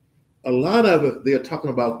attention, a lot of it, they're talking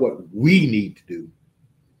about what we need to do.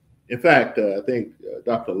 In fact, I think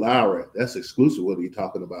Dr. Lowry, that's exclusive what he's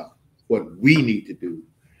talking about, what we need to do.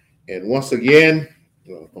 And once again,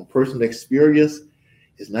 from personal experience,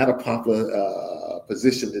 it's not a popular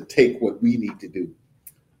position to take what we need to do.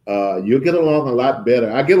 You'll get along a lot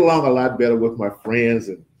better. I get along a lot better with my friends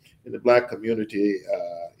and in the Black community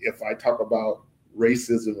if I talk about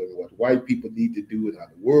racism and what white people need to do and how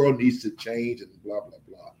the world needs to change and blah, blah,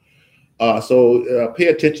 blah. So pay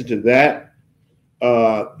attention to that.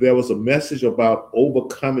 There was a message about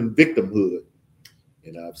overcoming victimhood.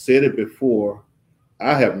 And I've said it before,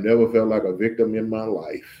 I have never felt like a victim in my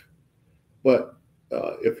life. But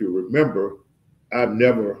if you remember, I've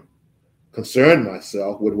never concerned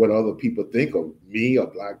myself with what other people think of me or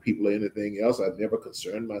Black people or anything else. I've never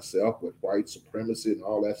concerned myself with white supremacy and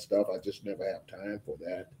all that stuff. I just never have time for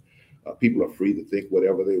that. People are free to think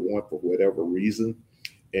whatever they want for whatever reason.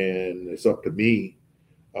 And it's up to me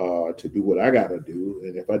to do what I got to do.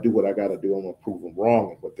 And if I do what I got to do, I'm going to prove them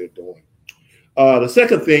wrong in what they're doing. The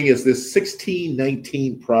second thing is this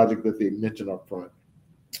 1619 project that they mentioned up front.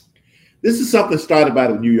 This is something started by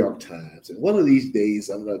the New York Times. And one of these days,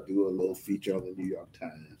 I'm going to do a little feature on the New York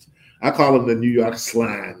Times. I call them the New York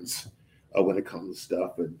Slimes when it comes to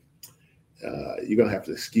stuff. And you're going to have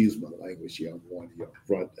to excuse my language here. I'm warning you up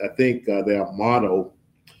front. I think their motto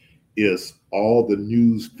is all the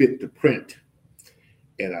news fit to print.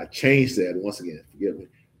 And I changed that once again, forgive me.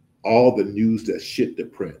 All the news that's shit to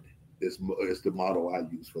print is the motto I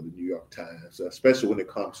use for the New York Times, especially when it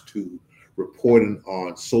comes to reporting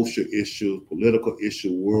on social issues, political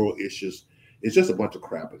issues, world issues. It's just a bunch of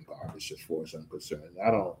crap and garbage as far as I'm concerned.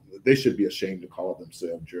 They should be ashamed to call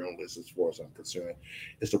themselves journalists as far as I'm concerned.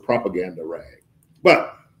 It's a propaganda rag.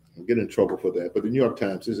 But I'm getting in trouble for that. But the New York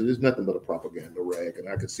Times is nothing but a propaganda rag, and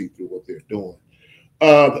I can see through what they're doing.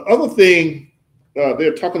 The other thing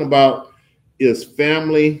they're talking about is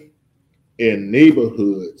family and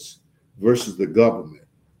neighborhoods versus the government.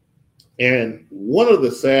 And one of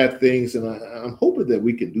the sad things, and I'm hoping that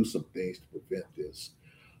we can do some things to prevent this,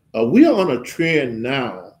 we are on a trend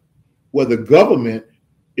now where the government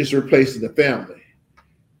is replacing the family.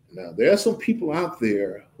 Now, there are some people out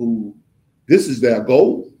there who this is their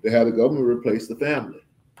goal, to have the government replace the family.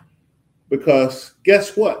 Because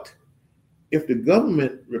guess what? If the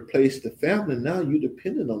government replaced the family, now you're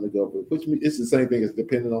dependent on the government, which means it's the same thing as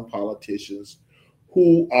dependent on politicians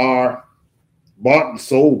who are bought and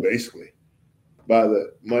sold basically by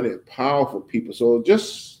the money and powerful people. So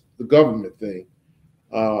just the government thing.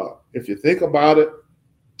 If you think about it,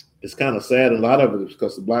 it's kind of sad. A lot of it is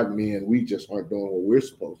because the Black men, we just aren't doing what we're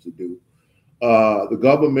supposed to do. The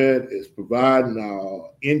government is providing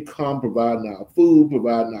our income, providing our food,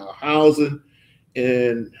 providing our housing,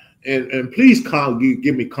 and please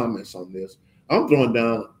give me comments on this. I'm throwing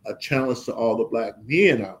down a challenge to all the Black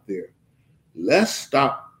men out there. Let's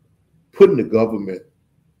stop putting the government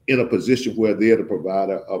in a position where they're the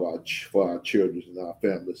provider for our children and our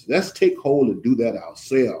families. Let's take hold and do that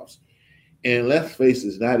ourselves. And let's face it,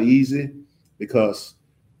 it's not easy because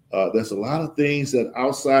there's a lot of things that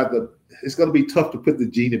it's going to be tough to put the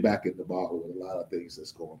genie back in the bottle with a lot of things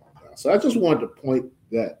that's going on now. So I just wanted to point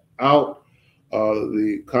that out.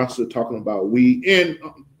 The constant talking about we, and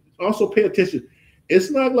also pay attention.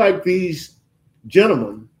 It's not like these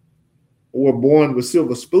gentlemen were born with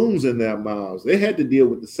silver spoons in their mouths. They had to deal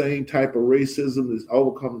with the same type of racism,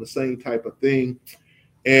 overcoming the same type of thing.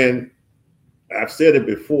 And I've said it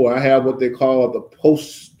before, I have what they call the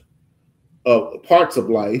post parts of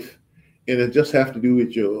life, and it just have to do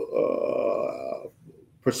with your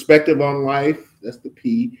perspective on life, That's the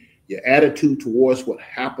P. Your attitude towards what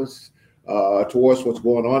happens, towards what's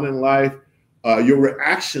going on in life, your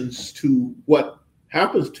reactions to what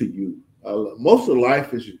happens to you. Most of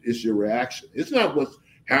life is your reaction. It's not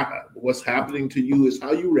what's happening to you. It's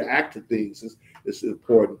how you react to things. It's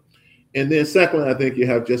important. And then secondly, I think you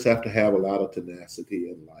just have to have a lot of tenacity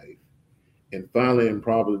in life. And finally, and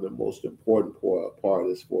probably the most important part,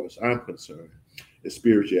 as far as I'm concerned, is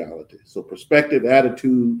spirituality. So perspective,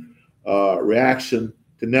 attitude, reaction,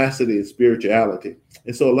 tenacity, and spirituality.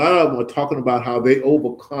 And so a lot of them are talking about how they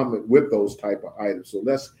overcome it with those type of items. So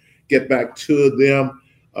let's get back to them.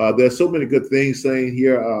 There's so many good things saying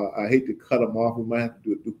here. I hate to cut them off. We might have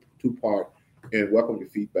to do a two-part, and welcome your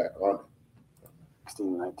feedback on it.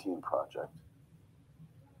 1619 Project.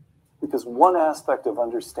 Because one aspect of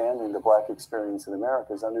understanding the Black experience in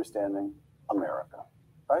America is understanding America,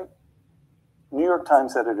 right? New York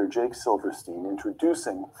Times editor Jake Silverstein,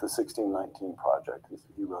 introducing the 1619 Project,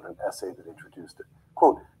 he wrote an essay that introduced it.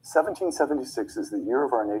 Quote, 1776 is the year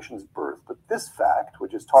of our nation's birth, but this fact,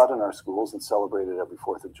 which is taught in our schools and celebrated every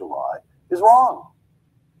 4th of July, is wrong.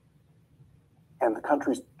 And the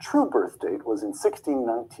country's true birth date was in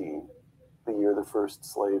 1619, the year the first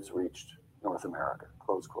slaves reached North America,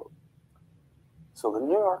 close quote. So the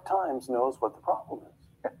New York Times knows what the problem is.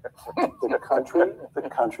 The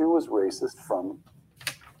country was racist from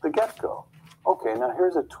the get-go. Okay, now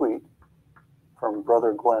here's a tweet from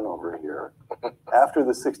Brother Glenn over here. After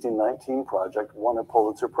the 1619 Project won a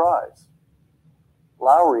Pulitzer Prize,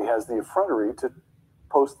 Lowry has the effrontery to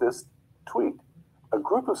post this tweet. A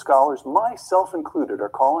group of scholars, myself included, are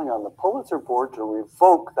calling on the Pulitzer Board to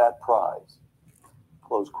revoke that prize.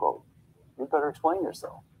 Close quote. You better explain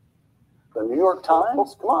yourself. The New York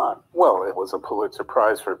Times? Come on. Well, it was a Pulitzer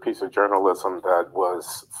Prize for a piece of journalism that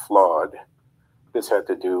was flawed. This had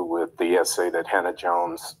to do with the essay that Hannah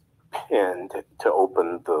Jones penned to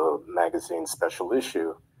open the magazine's special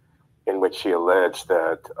issue, in which she alleged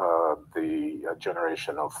that the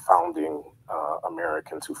generation of founding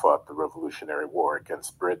Americans who fought the Revolutionary War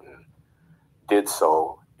against Britain did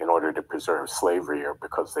so in order to preserve slavery, or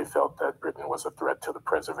because they felt that Britain was a threat to the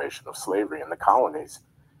preservation of slavery in the colonies.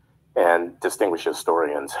 And distinguished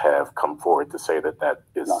historians have come forward to say that that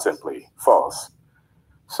is simply false.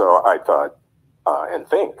 So I thought and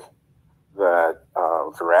think that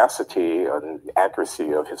veracity and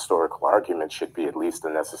accuracy of historical argument should be at least a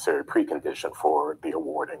necessary precondition for the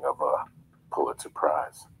awarding of a Pulitzer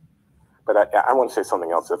Prize. But I want to say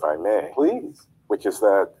something else, if I may. Please. Which is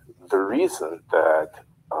that the reason that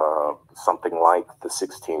something like the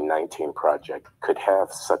 1619 Project could have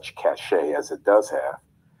such cachet as it does have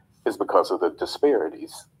is because of the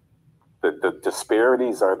disparities. The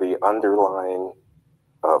disparities are the underlying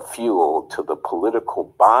fuel to the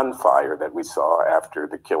political bonfire that we saw after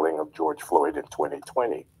the killing of George Floyd in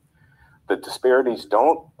 2020. The disparities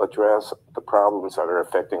don't address the problems that are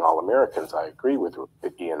affecting all Americans. I agree with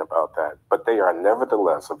Ian about that, but they are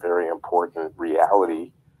nevertheless a very important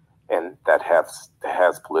reality, and that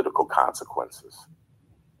has political consequences.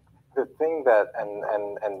 The thing that,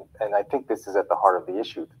 and I think this is at the heart of the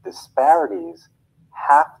issue, the disparities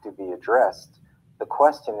have to be addressed. The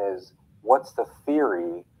question is, what's the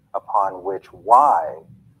theory upon why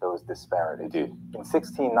those disparities? Indeed. In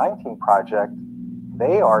 1619 Project,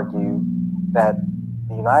 they argue that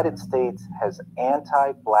the United States has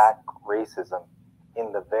anti-Black racism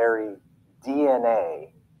in the very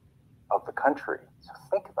DNA of the country. So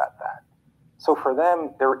think about that. So for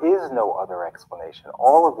them, there is no other explanation.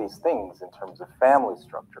 All of these things in terms of family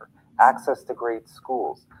structure, access to great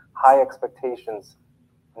schools, high expectations,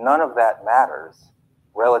 none of that matters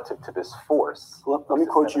relative to this force. Let me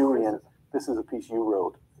quote you, Ian. This is a piece you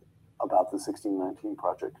wrote about the 1619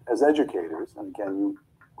 Project. As educators, and again, you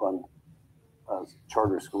run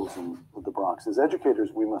charter schools in the Bronx, as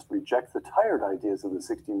educators, we must reject the tired ideas of the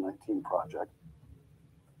 1619 Project.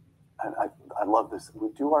 And I love this. We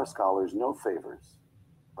do our scholars no favors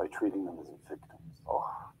by treating them as victims.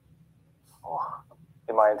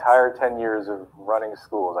 In my entire 10 years of running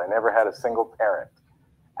schools, I never had a single parent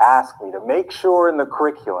ask me to make sure in the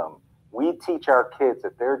curriculum we teach our kids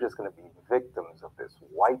that they're just going to be victims of this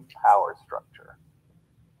white power structure,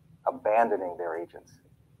 abandoning their agency.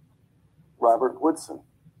 Robert Woodson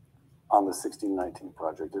on the 1619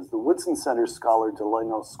 Project. As the Woodson Center scholar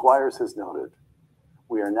Delano Squires has noted,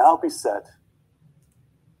 we are now beset,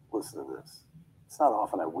 listen to this. It's not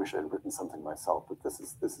often I wish I'd written something myself, but this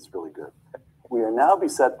is really good. We are now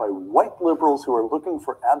beset by white liberals who are looking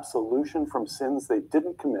for absolution from sins they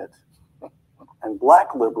didn't commit, and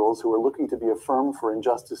Black liberals who are looking to be affirmed for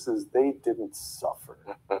injustices they didn't suffer.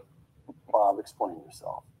 Bob, explain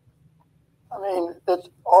yourself. I mean, it's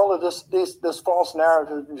all of this false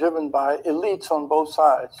narrative driven by elites on both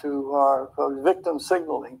sides who are victim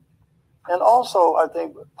signaling. And also, I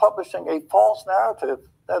think, publishing a false narrative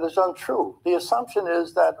that is untrue. The assumption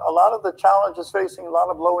is that a lot of the challenges facing a lot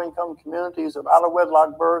of low-income communities of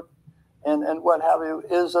out-of-wedlock birth and what have you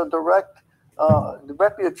is a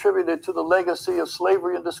directly attributed to the legacy of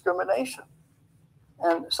slavery and discrimination.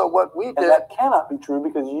 And so what we did... And that cannot be true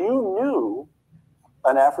because you knew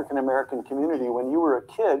an African-American community when you were a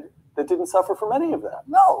kid that didn't suffer from any of that.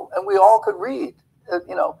 No, and we all could read,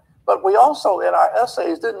 but we also, in our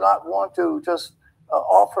essays, did not want to just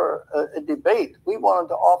offer a debate. We wanted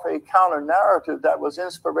to offer a counter-narrative that was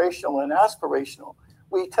inspirational and aspirational.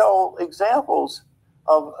 We tell examples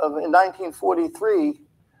of in 1943,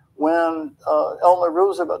 when Eleanor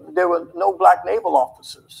Roosevelt, there were no black naval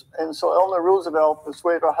officers. And so Eleanor Roosevelt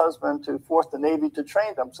persuaded her husband to force the Navy to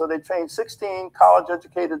train them. So they trained 16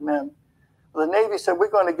 college-educated men. The Navy said,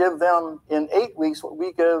 we're going to give them in 8 weeks what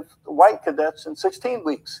we give the white cadets in 16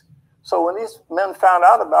 weeks. So when these men found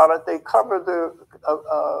out about it, they covered the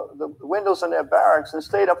windows in their barracks and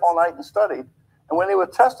stayed up all night and studied. And when they were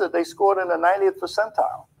tested, they scored in the 90th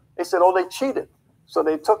percentile. They said, oh, they cheated. So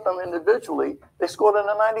they took them individually. They scored in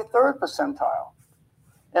the 93rd percentile.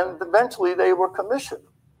 And eventually they were commissioned.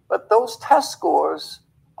 But those test scores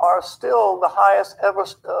are still the highest ever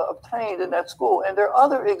obtained in that school. And there are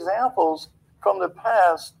other examples from the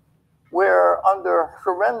past where under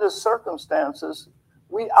horrendous circumstances,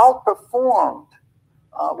 we outperformed.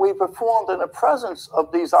 We performed in the presence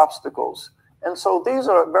of these obstacles. And so these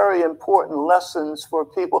are very important lessons for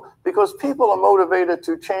people because people are motivated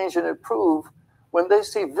to change and improve when they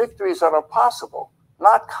see victories that are possible,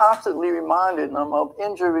 not constantly reminding them of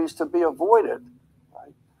injuries to be avoided.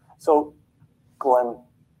 Right. So, Glenn,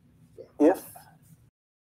 if...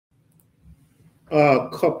 A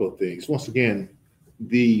couple of things. Once again,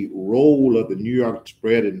 the role of the New York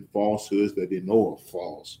spreading falsehoods that they know are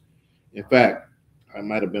false. In fact, I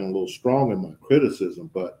might have been a little strong in my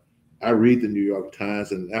criticism, but I read the New York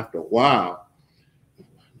Times, and after a while,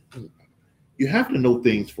 you have to know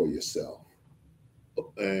things for yourself.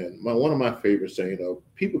 And one of my favorite sayings are,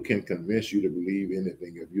 people can convince you to believe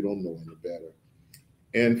anything if you don't know any better.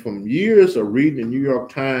 And from years of reading the New York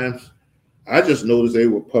Times, I just noticed they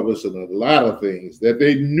were publishing a lot of things that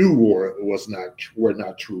they knew were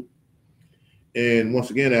not true. And once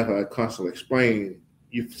again, as I constantly explain,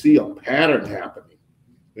 you see a pattern happening.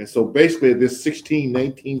 And so basically this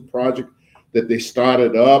 1619 project that they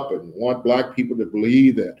started up and want Black people to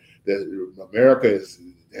believe that America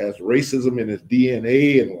has racism in its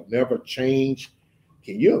DNA and will never change.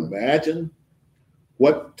 Can you imagine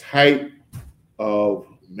what type of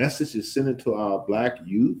message is sent to our Black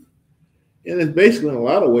youth? And it's basically, in a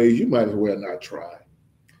lot of ways, you might as well not try.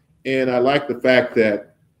 And I like the fact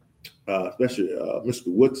that, especially Mr.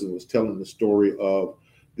 Woodson was telling the story of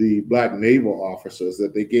the Black naval officers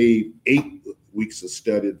that they gave 8 weeks of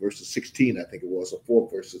study versus 16, I think it was, or 4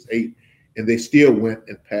 versus 8. And they still went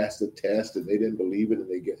and passed the test, and they didn't believe it, and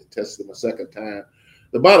they tested them a second time.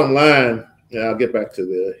 The bottom line, and I'll get back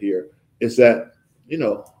to here, is that,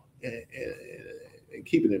 and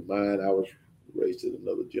keeping in mind, I was raised in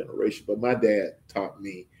another generation, but my dad taught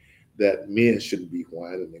me that men shouldn't be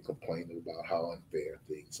whining and complaining about how unfair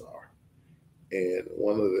things are. And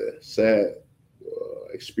one of the sad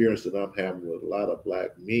experiences that I'm having with a lot of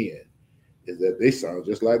Black men is that they sound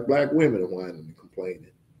just like Black women whining and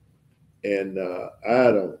complaining. And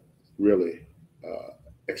I don't really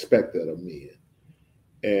expect that of men.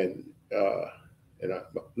 And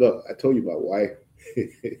I told you my wife,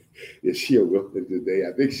 is she a woman today?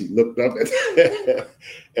 I think she looked up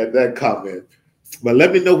at that comment. But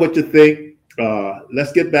let me know what you think.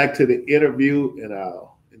 Let's get back to the interview. And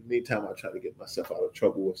in the meantime, I'll try to get myself out of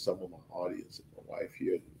trouble with some of my audience and my wife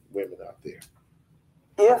here and women out there.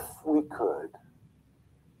 If we could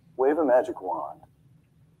wave a magic wand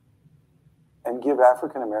and give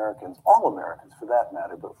African Americans, all Americans for that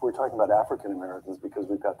matter, but we're talking about African Americans because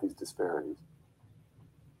we've got these disparities,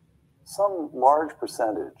 some large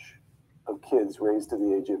percentage of kids raised to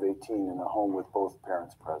the age of 18 in a home with both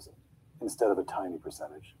parents present instead of a tiny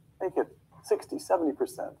percentage. Make it 60,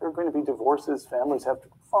 70%. There are going to be divorces, families have to,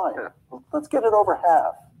 fine. Let's get it over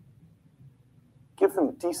half. Give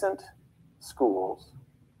them decent schools.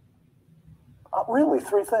 Really,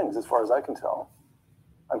 3 things as far as I can tell.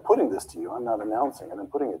 I'm putting this to you. I'm not announcing it. I'm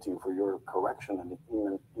putting it to you for your correction and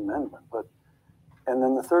amendment. And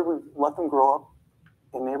then the third, we let them grow up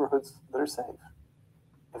in neighborhoods that are safe.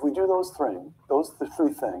 If we do those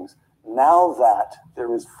 3 things, now that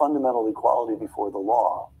there is fundamental equality before the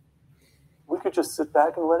law, we could just sit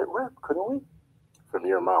back and let it rip, couldn't we? From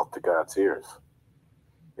your mouth to God's ears.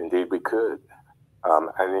 Indeed, we could.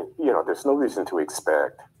 There's no reason to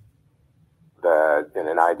expect that in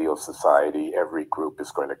an ideal society, every group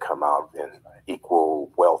is going to come out in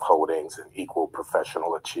equal wealth holdings and equal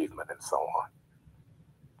professional achievement and so on.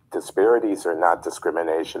 Disparities are not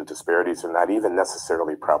discrimination. Disparities are not even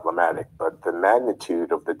necessarily problematic, but the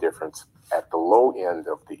magnitude of the difference at the low end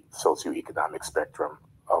of the socioeconomic spectrum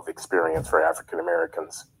of experience for African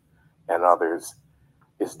Americans and others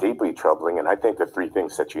is deeply troubling. And I think the three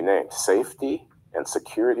things that you named, safety and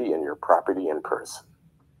security in your property and person,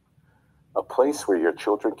 a place where your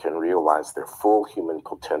children can realize their full human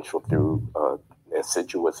potential through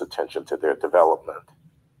assiduous attention to their development,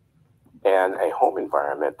 and a home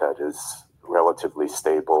environment that is relatively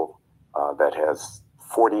stable, that has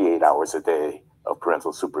 48 hours a day of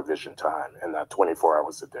parental supervision time and not 24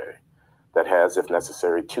 hours a day, that has, if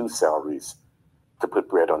necessary, 2 salaries to put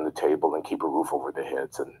bread on the table and keep a roof over their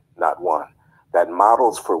heads and not one, that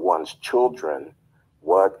models for one's children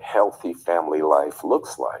what healthy family life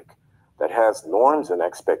looks like, that has norms and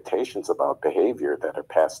expectations about behavior that are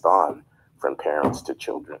passed on from parents to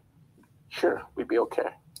children. Sure, we'd be okay.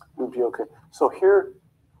 We'd be okay. So here,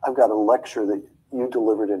 I've got a lecture that you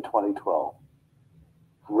delivered in 2012.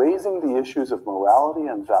 Raising the issues of morality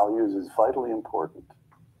and values is vitally important.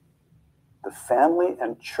 The family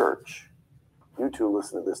and church, you two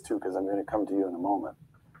listen to this too, because I'm going to come to you in a moment.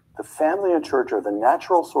 The family and church are the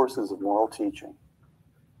natural sources of moral teaching.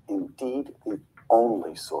 Indeed, the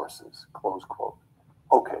only sources, close quote.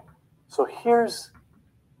 Okay, so here's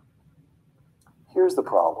the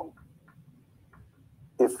problem.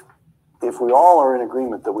 If we all are in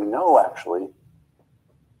agreement that we know, actually,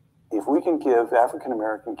 if we can give African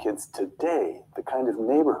American kids today the kind of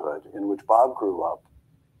neighborhood in which Bob grew up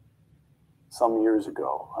some years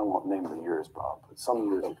ago, I won't name the years, Bob, but some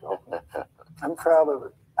years ago. I'm proud of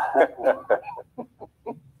it.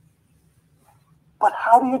 But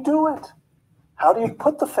how do you do it? How do you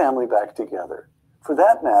put the family back together? For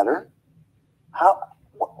that matter,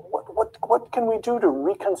 what can we do to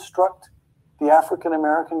reconstruct the African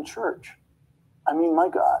American church? I mean, my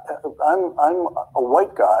God, I'm a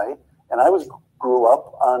white guy, and I grew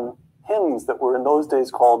up on hymns that were in those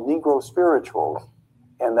days called Negro spirituals,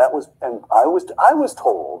 and I was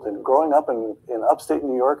told, and growing up in upstate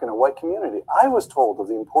New York in a white community, I was told of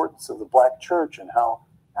the importance of the black church and how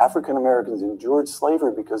African Americans endured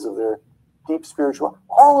slavery because of their deep spiritual.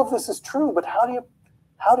 All of this is true, but how do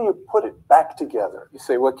you put it back together? You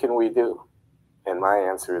say, what can we do? And my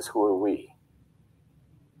answer is, who are we?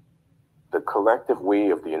 The collective we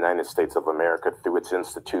of the United States of America, through its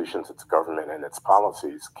institutions, its government, and its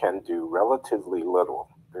policies, can do relatively little.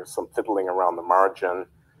 There's some fiddling around the margin.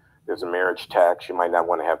 There's a marriage tax. You might not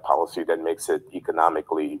want to have policy that makes it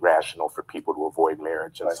economically rational for people to avoid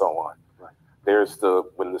marriage and so on. Right. There's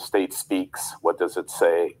when the state speaks, what does it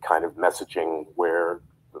say, kind of messaging where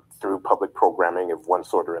through public programming of one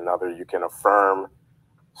sort or another, you can affirm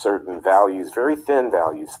certain values, very thin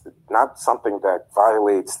values, not something that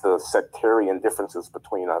violates the sectarian differences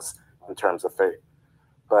between us in terms of faith,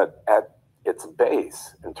 but at its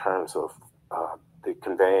base, in terms of the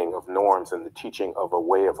conveying of norms and the teaching of a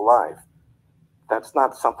way of life, that's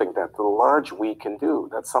not something that the large we can do.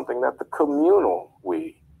 That's something that the communal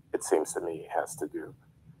we, it seems to me, has to do.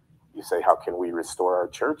 You say, how can we restore our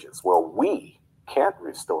churches? Well, we can't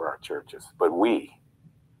restore our churches, but we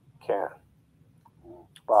can.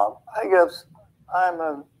 Bob, I guess I'm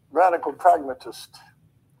a radical pragmatist.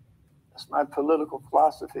 That's my political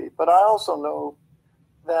philosophy. But I also know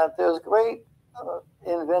that there's great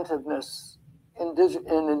inventiveness in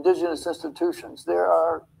indigenous institutions. There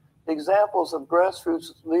are examples of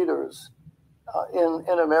grassroots leaders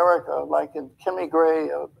in America, like in Kimmy Gray,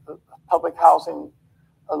 a public housing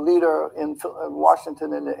leader in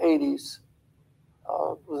Washington in the 80s.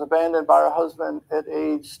 Was abandoned by her husband at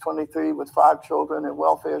age 23 with 5 children in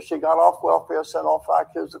welfare. She got off welfare, sent all 5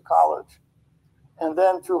 kids to college, and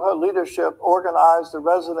then through her leadership organized the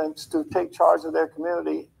residents to take charge of their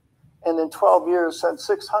community, and in 12 years sent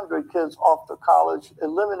 600 kids off to college,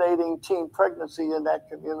 eliminating teen pregnancy in that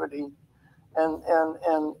community.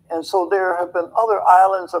 And so there have been other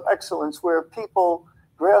islands of excellence where people,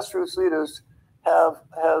 grassroots leaders, have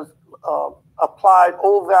applied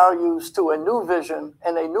old values to a new vision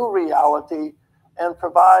and a new reality, and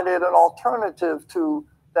provided an alternative to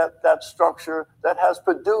that structure that has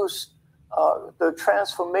produced the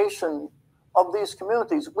transformation of these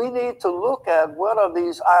communities. We need to look at what are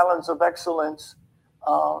these islands of excellence,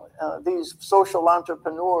 these social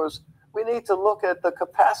entrepreneurs. We need to look at the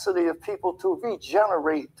capacity of people to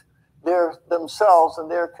regenerate themselves and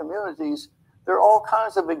their communities. There are all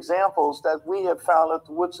kinds of examples that we have found at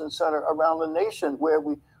the Woodson Center around the nation where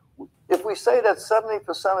if we say that 70%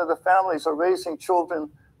 of the families are raising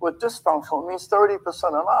children with dysfunctional, it means 30%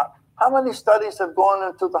 are not. How many studies have gone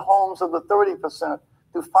into the homes of the 30%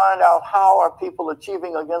 to find out how are people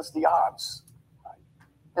achieving against the odds?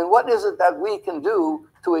 And what is it that we can do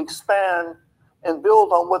to expand and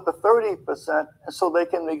build on what the 30% so they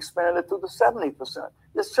can expand it to the 70%?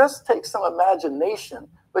 This just takes some imagination,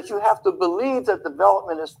 but you have to believe that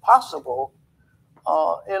development is possible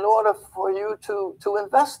in order for you to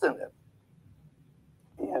invest in it.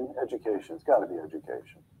 And education, it's got to be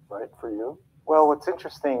education, right, for you? Well, what's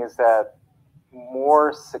interesting is that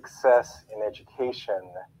more success in education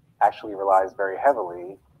actually relies very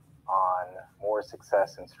heavily on more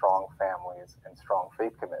success in strong families and strong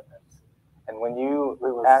faith commitments. And when you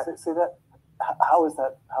see that, how is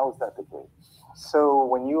that the case? So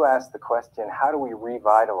when you ask the question, how do we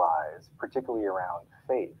revitalize, particularly around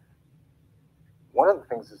faith? One of the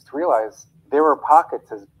things is to realize there are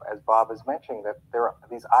pockets, as Bob is mentioning, that there are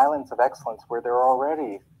these islands of excellence where there are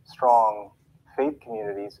already strong faith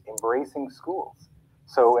communities embracing schools.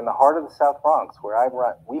 So in the heart of the South Bronx, where I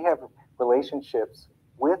run, we have relationships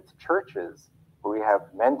with churches where we have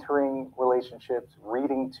mentoring relationships,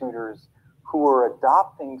 reading tutors who are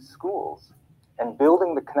adopting schools and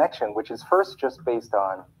building the connection, which is first just based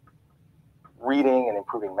on reading and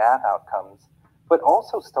improving math outcomes, but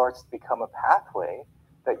also starts to become a pathway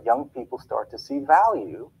that young people start to see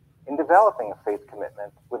value in developing a faith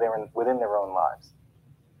commitment within their own lives.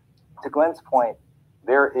 To Glenn's point,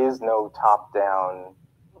 there is no top-down,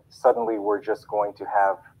 suddenly we're just going to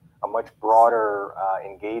have a much broader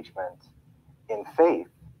engagement in faith.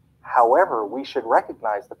 However, we should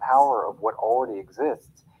recognize the power of what already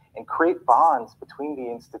exists and create bonds between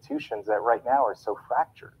the institutions that right now are so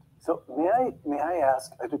fractured. So may I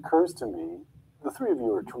ask, it occurs to me, the three of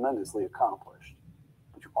you are tremendously accomplished,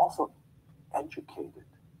 but you're also educated.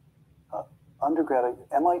 Undergrad at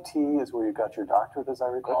MIT is where you got your doctorate, as I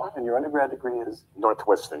recall, and your undergrad degree is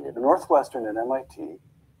Northwestern. Northwestern and MIT,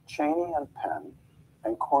 Cheney and Penn,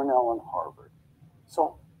 and Cornell and Harvard.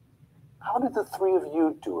 So how did the three of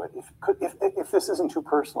you do it? If this isn't too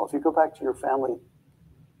personal, if you go back to your family,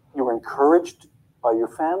 you were encouraged by your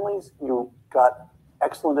families, you got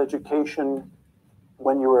excellent education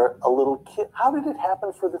when you were a little kid. How did it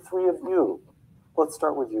happen for the three of you? Let's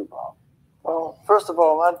start with you, Bob. Well, first of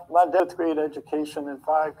all, my dad had great education and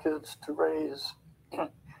 5 kids to raise.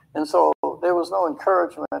 And so there was no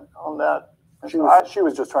encouragement on that. She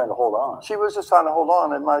was just trying to hold on. She was just trying to hold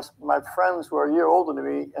on. And my friends were a year older than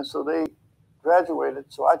me, and so they graduated.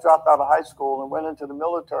 So I dropped out of high school and went into the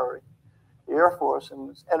military, the Air Force,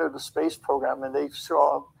 and entered the space program. And they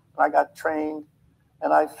saw, I got trained,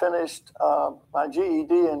 and I finished my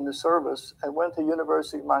GED in the service and went to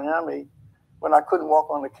University of Miami when I couldn't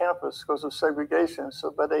walk on the campus because of segregation.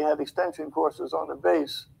 But they had extension courses on the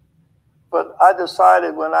base. But I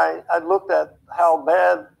decided when I looked at how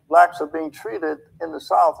bad blacks are being treated in the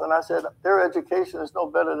South, and I said, their education is no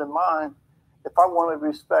better than mine. If I wanted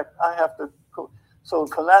respect, I have to go. So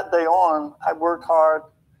from that day on, I worked hard,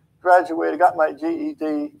 graduated, got my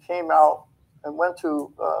GED, came out, and went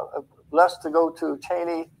to, blessed to go to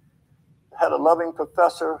Cheney, had a loving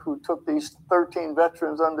professor who took these 13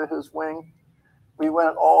 veterans under his wing. We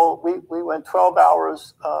went 12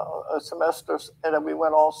 hours a semester, and then we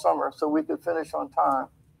went all summer so we could finish on time.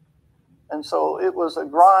 And so it was a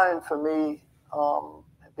grind for me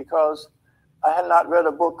because I had not read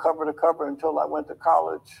a book cover to cover until I went to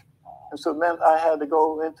college. And so it meant I had to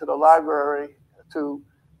go into the library to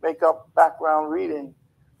make up background reading.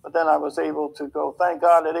 But then I was able to go, thank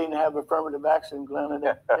God they didn't have affirmative action, Glenn, and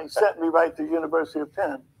they sent me right to the University of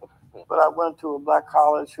Penn. But I went to a black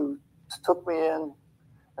college who took me in,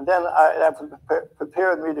 and then that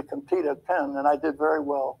prepared me to compete at Penn, and I did very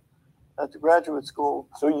well at the graduate school.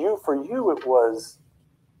 So for you, it was...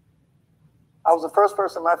 I was the first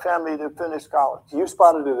person in my family to finish college. You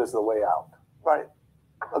spotted it as the way out. Right.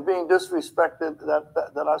 Of being disrespected,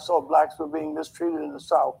 that I saw blacks were being mistreated in the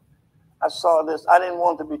South. I saw this. I didn't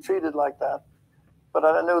want to be treated like that. But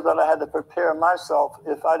I knew that I had to prepare myself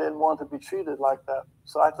if I didn't want to be treated like that.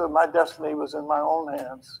 So I thought my destiny was in my own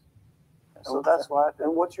hands. And so that's why.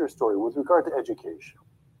 And what's your story with regard to education?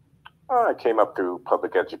 I came up through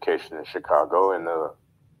public education in Chicago in the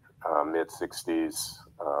mid-'60s.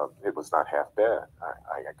 It was not half bad.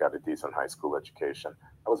 I got a decent high school education.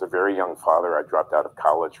 I was a very young father. I dropped out of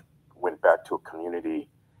college, went back to a community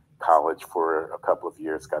college for a couple of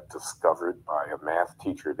years, got discovered by a math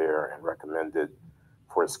teacher there and recommended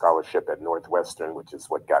for a scholarship at Northwestern, which is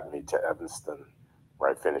what got me to Evanston,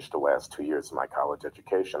 where I finished the last 2 years of my college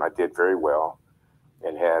education. I did very well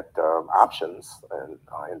and had options, and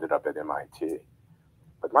I ended up at MIT.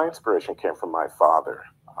 But my inspiration came from my father,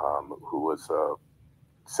 who was a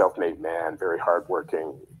self-made man, very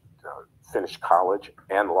hardworking, finished college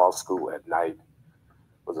and law school at night,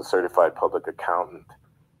 was a certified public accountant,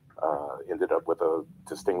 ended up with a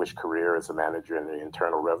distinguished career as a manager in the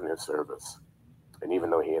Internal Revenue Service. And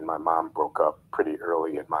even though he and my mom broke up pretty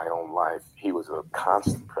early in my own life, he was a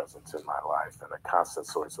constant presence in my life and a constant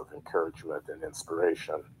source of encouragement and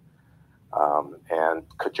inspiration, and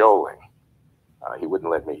cajoling. He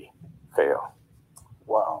wouldn't let me fail.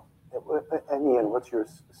 Wow. And Ian, what's your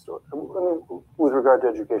story? I mean, with regard to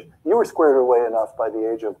education, you were squared away enough by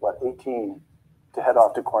the age of, 18 to head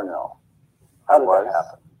off to Cornell. How did that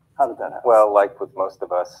happen? How did that happen? Well, like with most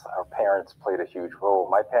of us, our parents played a huge role.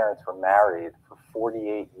 My parents were married for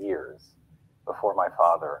 48 years before my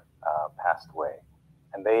father passed away.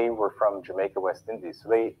 And they were from Jamaica, West Indies. So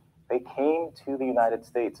they came to the United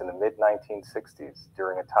States in the mid-1960s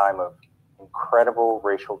during a time of incredible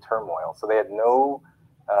racial turmoil. So they had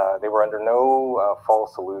they were under no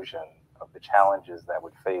false illusion of the challenges that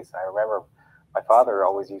would face. And I remember my father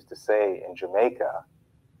always used to say in Jamaica,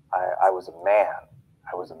 I was a man.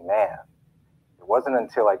 I was a man. It wasn't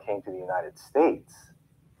until I came to the United States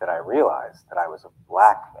that I realized that I was a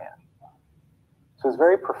black man. So it was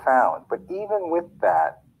very profound. But even with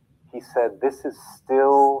that, he said, this is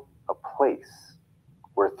still a place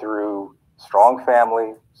where through strong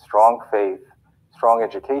family, strong faith, strong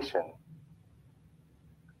education,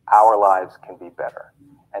 our lives can be better.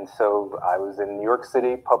 And so I was in New York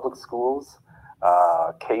City public schools,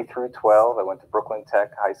 K through 12. I went to Brooklyn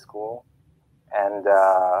Tech High School. And,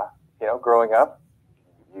 growing up,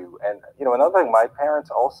 another thing, my parents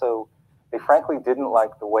also, they frankly didn't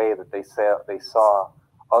like the way that they saw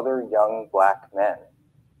other young black men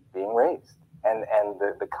being raised and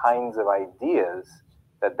the kinds of ideas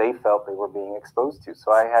that they felt they were being exposed to.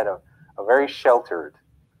 So I had a very sheltered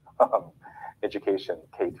education,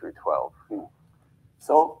 K through 12.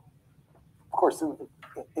 So, of course,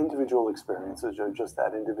 individual experiences are just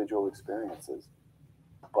that, individual experiences.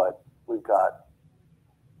 But we've got,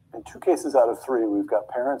 in 2 cases out of 3, we've got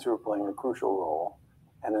parents who are playing a crucial role.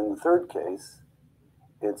 And in the third case,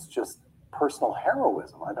 it's just personal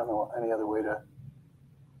heroism. I don't know any other way to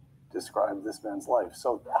describe this man's life.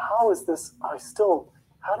 So how is this,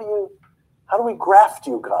 how do we graft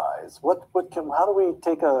you guys? How do we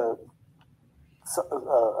take a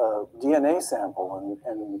DNA sample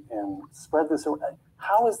and spread this around?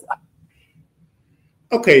 How is that?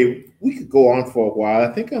 Okay, we could go on for a while.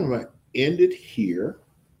 I think I'm going to end it here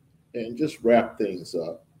and just wrap things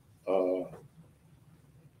up.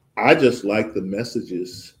 I just like the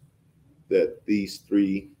messages that these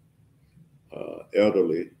 3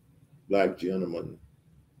 elderly black gentlemen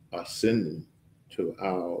are sending to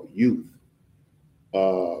our youth.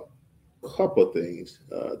 Couple of things.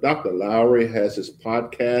 Dr. Lowry has his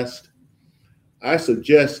podcast. I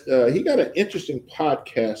suggest he got an interesting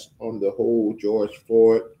podcast on the whole George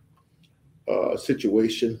Floyd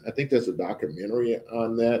situation. I think there's a documentary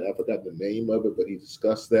on that. I forgot the name of it, but he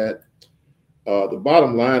discussed that. The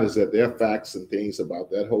bottom line is that there are facts and things about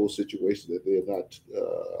that whole situation that they're not,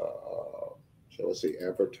 shall I say,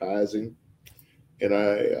 advertising. And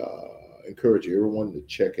I encourage everyone to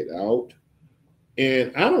check it out.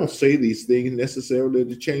 And I don't say these things necessarily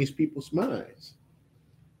to change people's minds.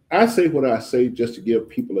 I say what I say just to give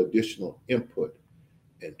people additional input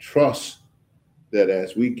and trust that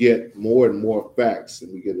as we get more and more facts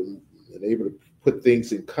and we get able to put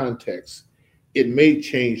things in context, it may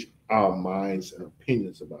change our minds and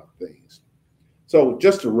opinions about things. So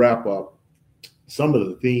just to wrap up some of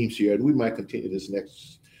the themes here, and we might continue this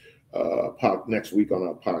next week on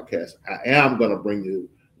our podcast. I am going to bring you,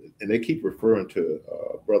 and they keep referring to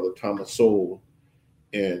Brother Thomas Sowell,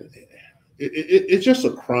 and it's just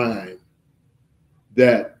a crime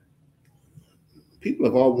that people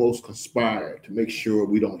have almost conspired to make sure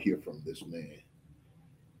we don't hear from this man.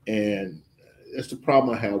 And that's the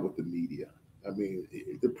problem I have with the media. I mean,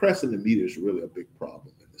 the press and the media is really a big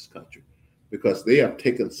problem in this country because they have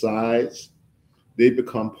taken sides. They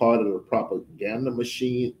become part of the propaganda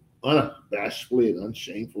machine unabashedly and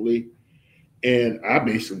unshamefully. And I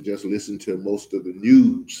basically just listen to most of the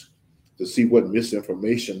news to see what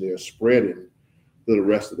misinformation they're spreading to the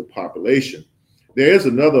rest of the population. There is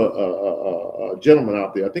another gentleman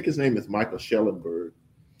out there, I think his name is Michael Schellenberger,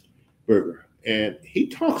 and he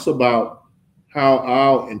talks about how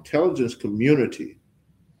our intelligence community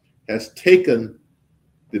has taken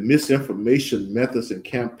the misinformation methods and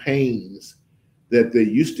campaigns that they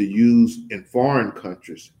used to use in foreign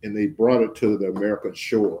countries, and they brought it to the American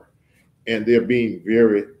shore, and they're being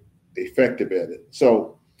very effective at it.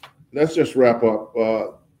 So let's just wrap up.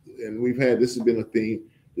 And this has been a theme,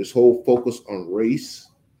 this whole focus on race.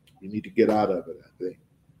 We need to get out of it, I think.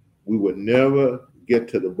 We would never get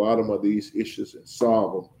to the bottom of these issues and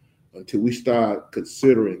solve them until we start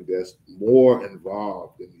considering there's more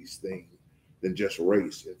involved in these things than just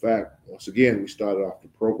race. In fact, once again, we started off the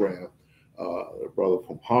program, a brother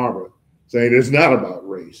from Harvard, saying it's not about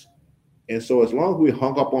race. And so as long as we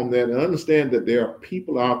hung up on that and understand that there are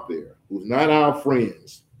people out there who's not our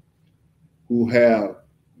friends, who have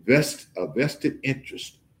a vested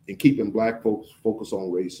interest in keeping Black folks focused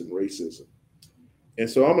on race and racism. And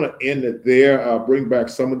so I'm going to end it there. I'll bring back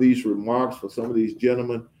some of these remarks for some of these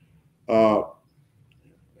gentlemen. I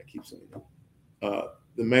keep saying that.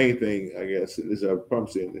 The main thing, I guess, is I'm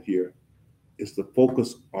probably saying it here, is to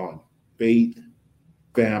focus on faith,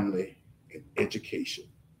 family, and education.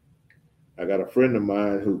 I got a friend of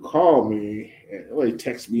mine who called me, he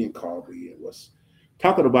texted me and called me, and was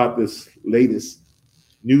talking about this latest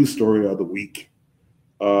news story of the week.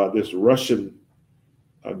 This Russian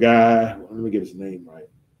guy, let me get his name right,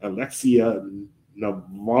 Lacy Johnson,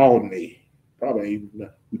 probably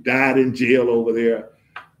who died in jail over there.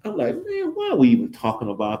 I'm like, man, why are we even talking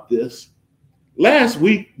about this? Last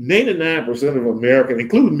week, 99% of Americans,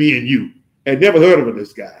 including me and you, had never heard of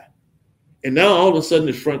this guy. And now all of a sudden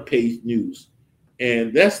it's front page news.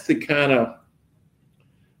 And that's the kind of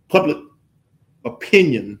public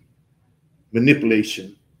opinion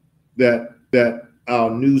manipulation that our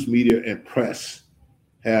news media and press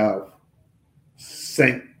have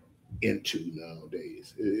sank into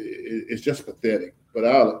nowadays. It's just pathetic. But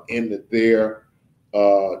I'll end it there.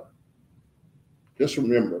 Just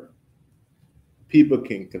remember, people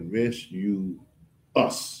can convince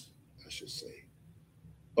us, I should say,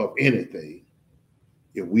 of anything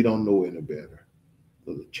if we don't know any better.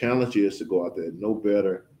 So the challenge is to go out there and know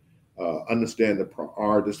better, understand the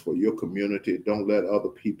priorities for your community. Don't let other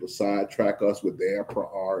people sidetrack us with their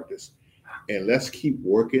priorities. And let's keep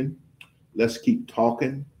working. Let's keep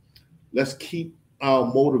talking. Let's keep our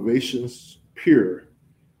motivations pure.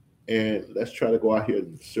 And let's try to go out here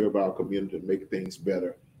and serve our community and make things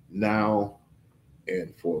better now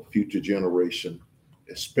and for future generation,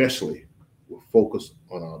 especially with focus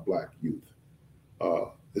on our Black youth.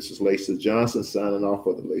 This is Lacy Johnson signing off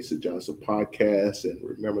for the Lacy Johnson Podcast. And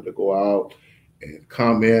remember to go out and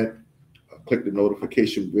comment, click the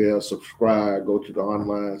notification bell, subscribe, go to the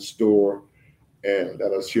online store, and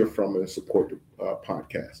let us hear from and support the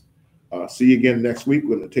podcast. See you again next week.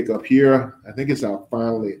 We're going to take up here. I think it's our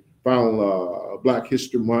final Black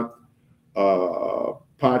History Month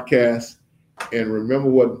podcast. And remember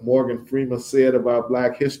what Morgan Freeman said about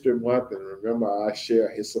Black History Month. And remember, I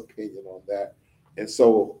share his opinion on that. And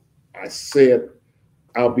so I said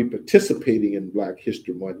I'll be participating in Black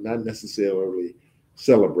History Month, not necessarily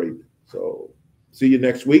celebrating. So see you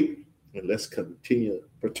next week, and let's continue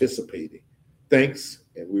participating. Thanks,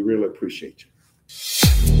 and we really appreciate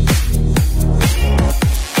you.